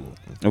 Oh,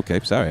 okay.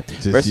 Sorry.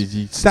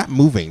 Stop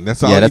moving.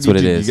 That's all. Yeah, that's what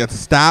it is. You got to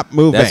stop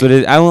moving. That's what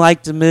it is. I don't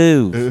like to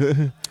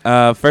move.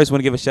 First, want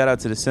to give a shout out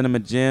to the Cinema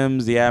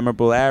Gems, the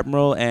Admirable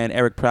Admiral, and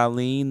Eric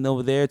Praline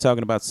over there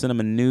talking about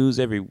cinema news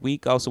every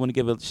week. Also, want to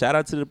give a shout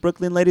out to the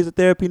Brooklyn ladies of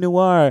Therapy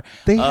Noir.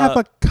 They have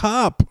a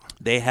cup.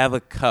 They have a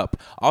cup.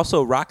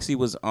 Also, Roxy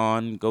was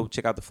on. Go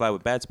check out the Fly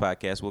with Bats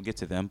podcast. We'll get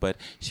to them, but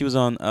she was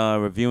on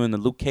reviewing the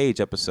Luke Cage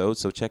episode.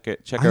 So check her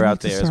out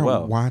there as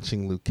well.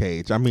 Watching Luke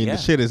Cage. I mean, the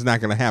shit is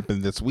not going to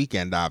happen this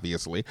weekend,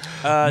 obviously.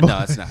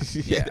 No, it's not.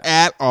 Yeah.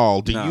 At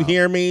all. Do you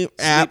hear me?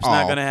 Sleep's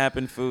not going to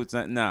happen. Food's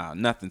not. No,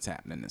 nothing's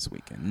happening this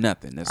weekend.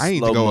 Nothing. There's I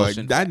need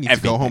to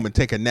go home and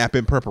take a nap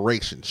in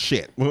preparation.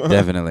 Shit.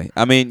 Definitely.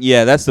 I mean,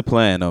 yeah, that's the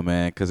plan, though,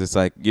 man. Because it's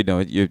like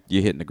you're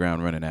hitting the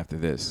ground running after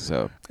this.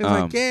 So it's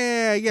like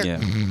yeah.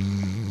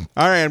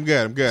 All right, I'm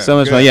good. So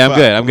much fun. Yeah, I'm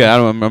good.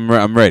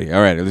 I'm ready.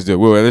 All right, let's do it.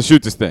 Let's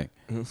shoot this thing.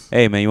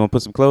 Hey, man, you want to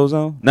put some clothes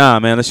on? Nah,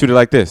 man, let's shoot it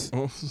like this.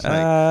 Are we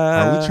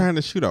trying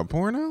to shoot a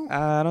porno?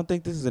 I don't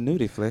think this is a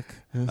nudie flick.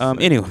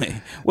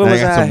 Anyway, I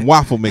got some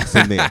waffle mix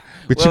in there,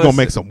 but you're gonna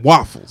make some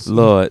waffles.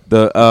 Lord,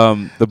 the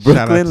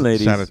Brooklyn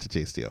ladies. Shout out to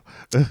Jay Steele.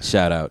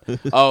 Shout out.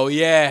 Oh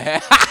yeah.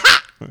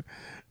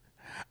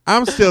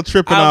 I'm still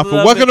tripping I'm off of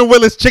loving- Welcome to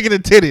Willis Chicken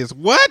and Titties.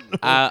 What?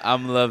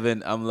 I'm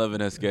loving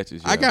her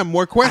sketches. I yo. got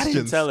more questions. I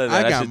didn't tell her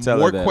that. I got should tell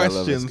more her that. I love her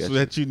questions sketches.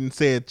 that you didn't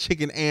say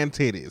chicken and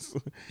titties.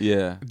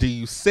 Yeah. Do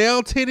you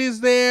sell titties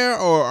there,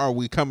 or are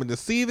we coming to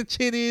see the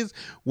titties?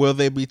 Will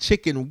they be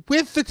chicken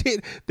with the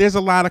titties? There's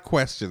a lot of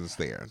questions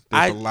there.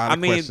 There's a lot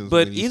of questions.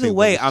 But when you either say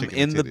way, Willis I'm Chicken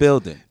in and the Titties.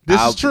 building.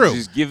 This is true.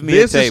 Just give me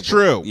This a table. is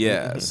true.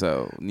 Yeah.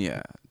 So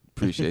yeah.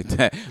 Appreciate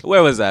that.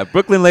 Where was I?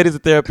 Brooklyn Ladies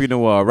of Therapy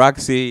Noir.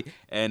 Roxy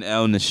and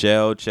El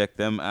Nichelle. Check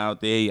them out.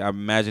 I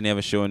imagine they have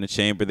a show in the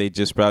Chamber. They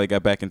just probably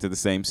got back into the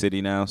same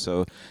city now,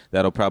 so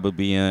that'll probably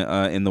be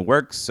in the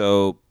works.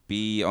 So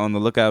be on the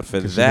lookout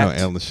for 'Cause that. you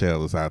know El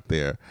Nichelle is out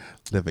there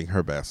living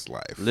her best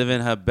life.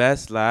 Living her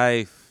best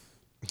life.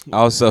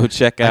 Also,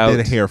 check out. I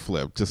did a hair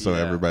flip just so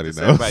Yeah, everybody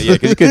so knows. yeah,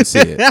 because you couldn't see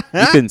it.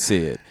 You couldn't see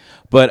it.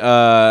 But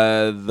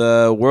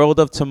the World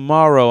of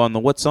Tomorrow on the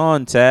What's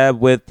On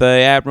tab with the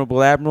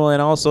Admirable Admiral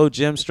and also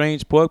Jim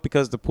Strange Pork,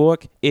 because the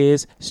pork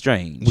is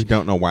strange. We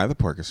don't know why the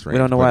pork is strange. We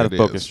don't know but why it the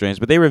pork is strange,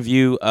 but they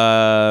review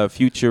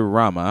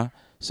Futurama,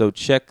 so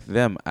check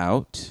them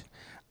out.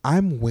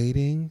 I'm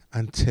waiting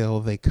until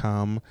they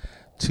come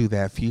to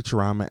that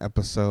Futurama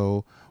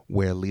episode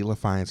where Leela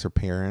finds her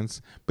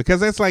parents, because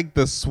that's like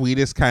the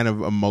sweetest kind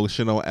of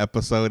emotional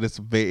episode. It's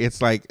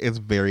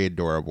very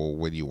adorable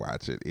when you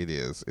watch it. It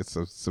is. It's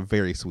a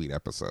very sweet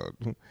episode.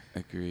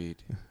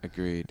 Agreed.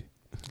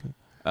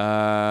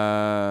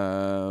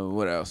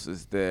 What else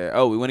is there?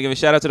 Oh, we want to give a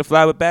shout out to the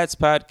Fly with Bats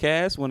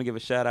podcast. We want to give a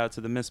shout out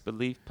to the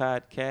Misbelief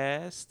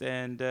podcast.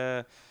 And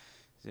is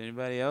there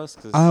anybody else?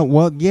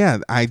 Well, yeah,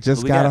 I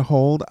just we got a got?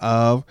 hold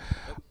of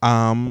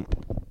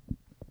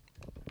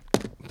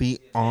the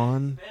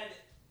on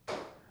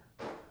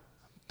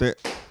the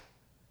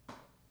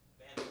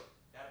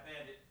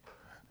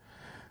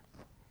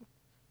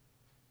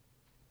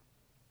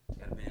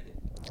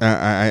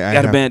I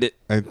Got a have- bandit.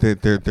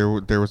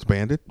 There was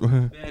bandit.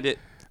 Bandit.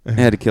 I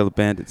had to kill a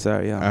bandit.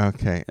 Sorry, y'all.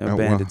 Okay. There are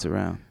bandits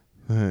around.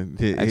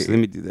 Actually, let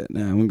me do that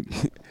now.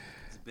 It's a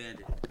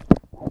bandit.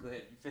 Go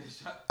ahead. You finish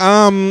up.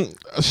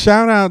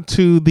 Shout out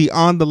to the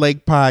On the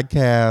Lake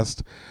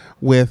podcast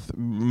with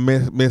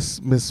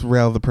Miss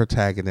Rel, the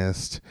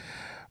protagonist.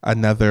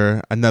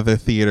 Another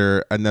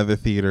theater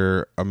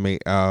Amazeballs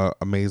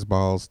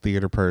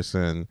theater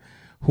person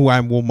who I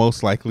will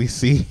most likely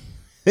see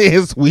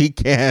this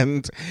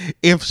weekend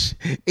if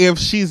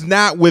she's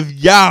not with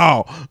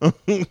y'all.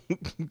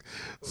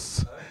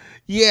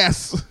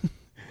 Yes.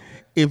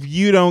 If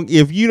you don't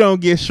get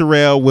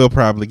Sherelle, we'll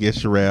probably get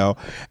Sherelle,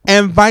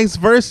 and vice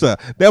versa.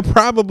 They'll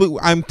probably.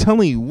 I'm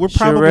telling you, we're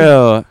probably.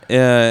 Sherelle,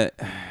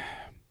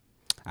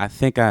 I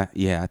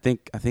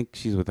think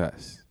she's with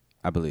us.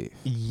 I believe.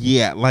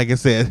 Yeah, like I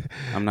said,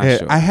 I'm not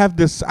sure. I have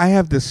this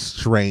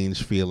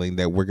strange feeling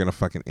that we're gonna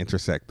fucking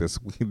intersect this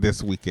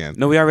weekend.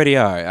 No, we already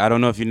are. I don't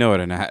know if you know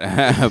it or not,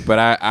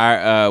 but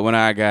one of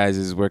our guys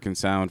is working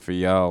sound for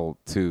y'all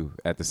too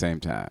at the same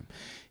time.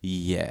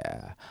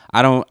 Yeah,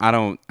 I don't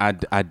know.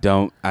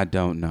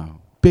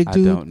 Big I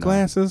dude, don't know.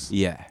 glasses.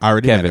 Yeah, I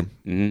already Kevin.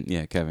 met him.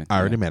 Yeah, Kevin. I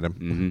already met him.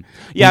 Mm-hmm.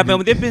 Yeah,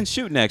 but they've been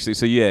shooting actually.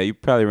 So yeah, you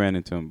probably ran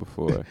into him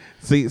before.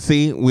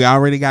 See, we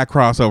already got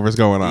crossovers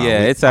going on.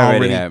 Yeah, We it's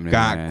already happening.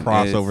 Got man.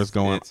 crossovers It's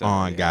going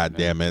on. already God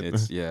happening. damn it!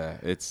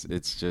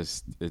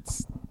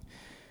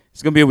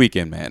 It's gonna be a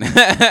weekend, man.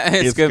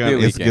 it's gonna be a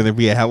weekend. It's gonna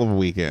be a hell of a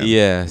weekend.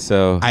 Yeah.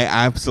 So I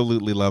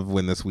absolutely love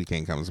when this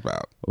weekend comes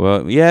about.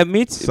 well, yeah,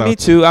 me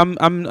too. I'm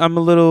a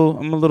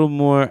little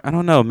more. I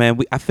don't know, man.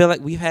 I feel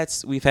like we've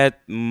had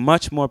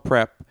much more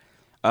prep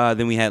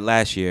than we had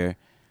last year.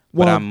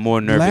 But I'm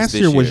more nervous. Last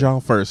this year was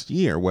y'all first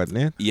year, wasn't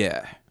it?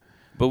 Yeah.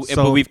 But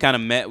So- we've kind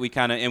of met.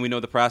 And we know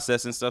the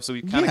process and stuff. So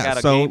we kind of got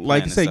a so game plan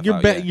like I and said, stuff you're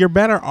out, yeah. you're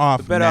better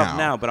off. We're better off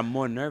now. But I'm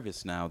more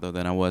nervous now though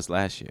than I was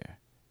last year.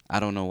 I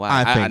don't know why.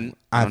 I don't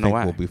think know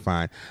why. we'll be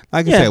fine.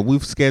 Like I Yeah. said,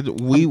 we've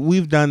scheduled.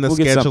 We've done the We'll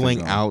get something scheduling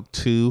going. out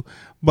too,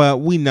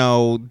 but we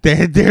know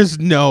there's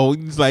no.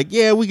 It's like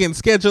we can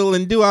schedule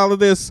and do all of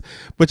this,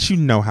 but you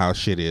know how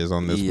shit is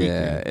on this weekend.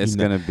 Yeah, it's You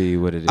know. gonna be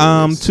what it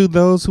is. To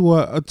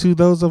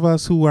those of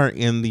us who are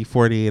in the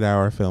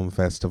 48-hour film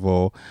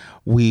festival,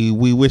 we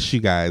wish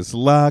you guys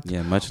luck.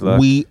 Yeah, much luck.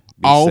 We Be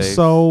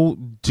also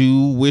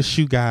do wish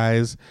you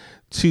guys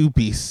to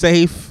be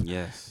safe.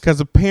 Yes.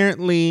 Because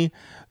apparently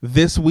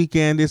this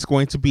weekend it's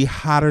going to be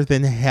hotter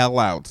than hell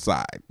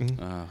outside.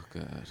 Oh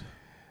god.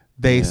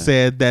 They Yeah.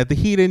 said that the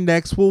heat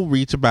index will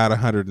reach about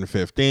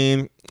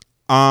 115.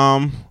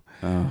 Oh,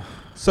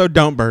 So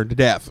don't burn to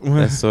death.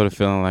 that's sort of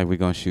feeling like we're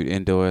gonna shoot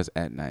indoors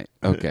at night.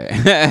 Okay,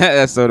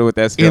 that's sort of what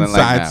that's feeling like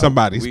Inside now.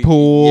 somebody's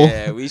pool.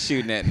 Yeah, we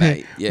shooting at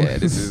night. Yeah,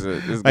 this is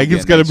Like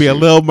it's going gonna be a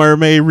Little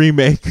Mermaid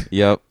remake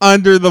Yep.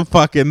 under the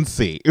fucking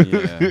sea.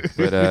 Yeah,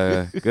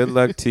 but good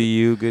luck to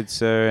you, good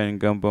sir, and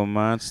Gumbo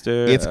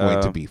Monster. It's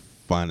going to be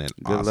fun and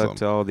Good awesome. luck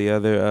to all the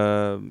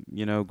other,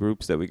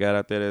 groups that we got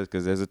out there,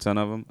 because there's a ton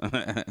of them.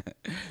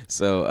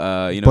 So,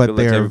 good but luck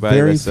to there are everybody.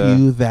 very that's,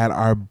 few that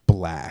are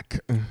black.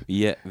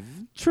 Yeah,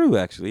 true.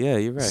 Actually, yeah,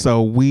 you're right.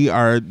 So we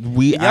are.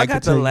 We Y'all I got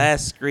could the tell you-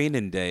 last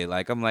screening day.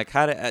 Like I'm like,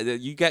 how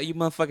did you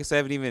motherfuckers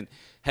haven't even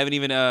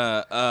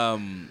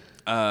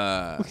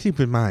Keep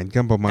in mind,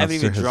 Gumbo Monster haven't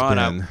even has drawn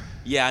been out.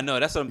 Yeah, I know.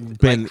 That's what I'm.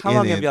 been Like, how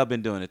long in have it y'all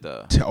been doing it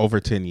though? over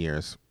 10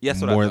 years.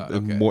 Yes, what I more, thought.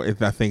 Okay. more.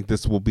 I think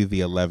this will be the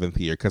 11th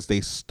year because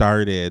they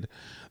started.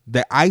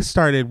 I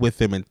started with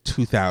them in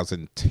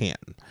 2010.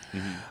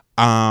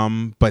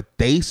 But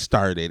they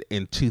started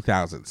in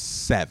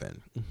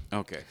 2007.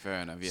 Okay, fair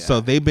enough. Yeah.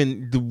 So we've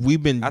been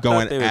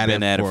going at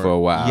it for a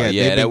while. Yeah,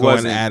 Yeah, they've been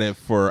going at it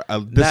for.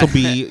 This will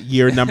be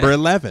year number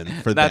 11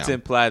 for them. Not to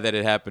imply that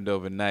it happened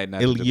overnight.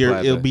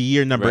 It'll be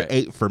year number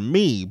 8 for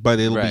me, but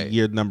it'll Right. be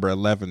year number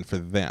 11 for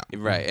them.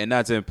 Right, and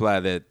not to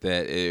imply that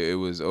it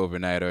was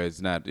overnight or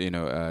it's not. They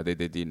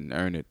didn't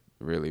earn it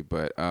really,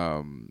 but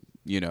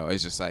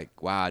it's just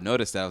like, wow, I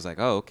noticed that. I was like,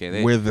 oh, okay,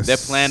 they're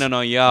planning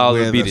on y'all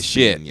to be the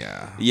shit.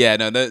 Yeah,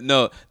 no,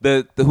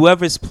 the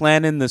whoever's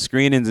planning the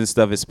screenings and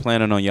stuff is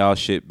planning on y'all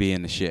shit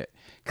being the shit.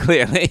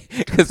 Clearly,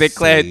 because they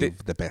cleared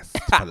the best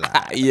for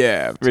last.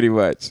 Yeah, pretty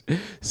much.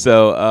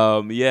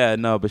 So,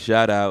 but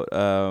shout out,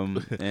 and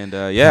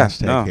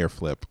Hashtag hair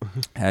flip.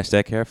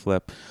 Hashtag hair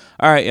flip.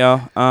 All right,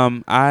 y'all.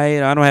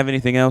 I don't have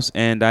anything else,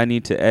 and I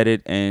need to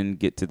edit and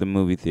get to the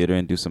movie theater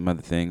and do some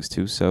other things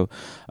too. So,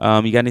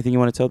 you got anything you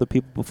want to tell the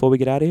people before we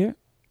get out of here?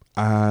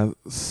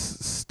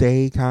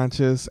 Stay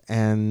conscious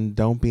and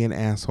don't be an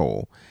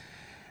asshole.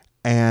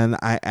 And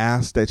I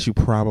ask that you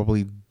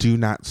probably do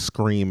not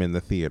scream in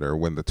the theater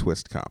when the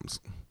twist comes.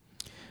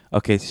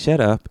 Okay, shut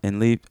up and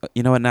leave.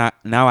 You know what?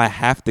 Now I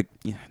have to.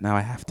 Now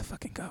I have to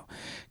fucking go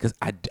because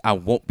I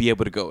won't be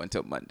able to go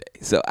until Monday.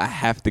 So I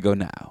have to go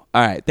now.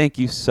 All right. Thank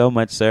you so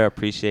much, sir. I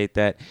appreciate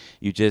that.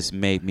 You just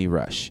made me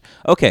rush.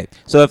 Okay.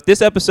 So if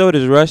this episode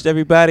is rushed,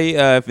 everybody,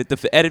 if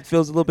the edit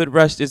feels a little bit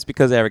rushed, it's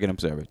because of Arrogant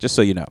Observer. Just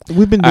so you know.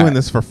 We've been doing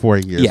this for 4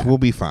 years. Yeah. We'll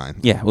be fine.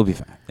 Yeah, we'll be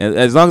fine.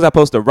 As long as I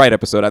post the right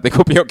episode, I think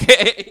we'll be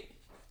okay.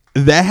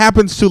 That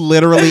happens to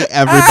literally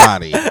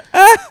everybody.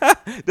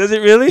 Does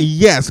it really?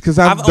 Yes, because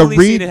I've only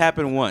seen it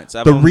happen once.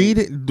 The Reed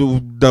did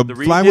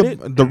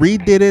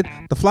it.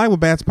 The Fly with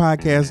Bats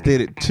podcast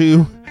did it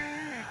too.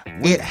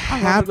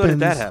 How long ago did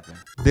that happen?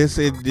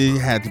 It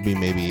had to be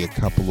maybe a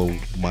couple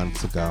of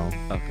months ago.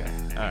 Okay.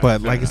 All right,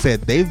 but like I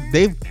said,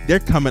 they're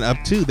coming up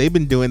too. They've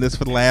been doing this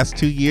for the last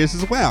 2 years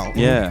as well.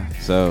 Yeah.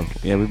 So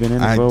we've been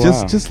in it for a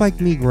while. Just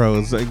like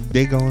Negroes,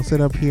 they go and sit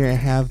up here and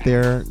have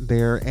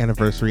their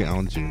anniversary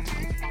on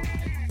Juneteenth.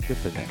 Good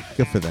for them.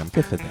 Good for them.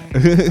 Good for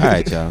them. All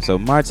right, y'all. So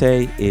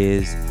Marte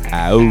is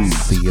out.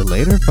 See you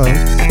later,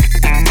 folks.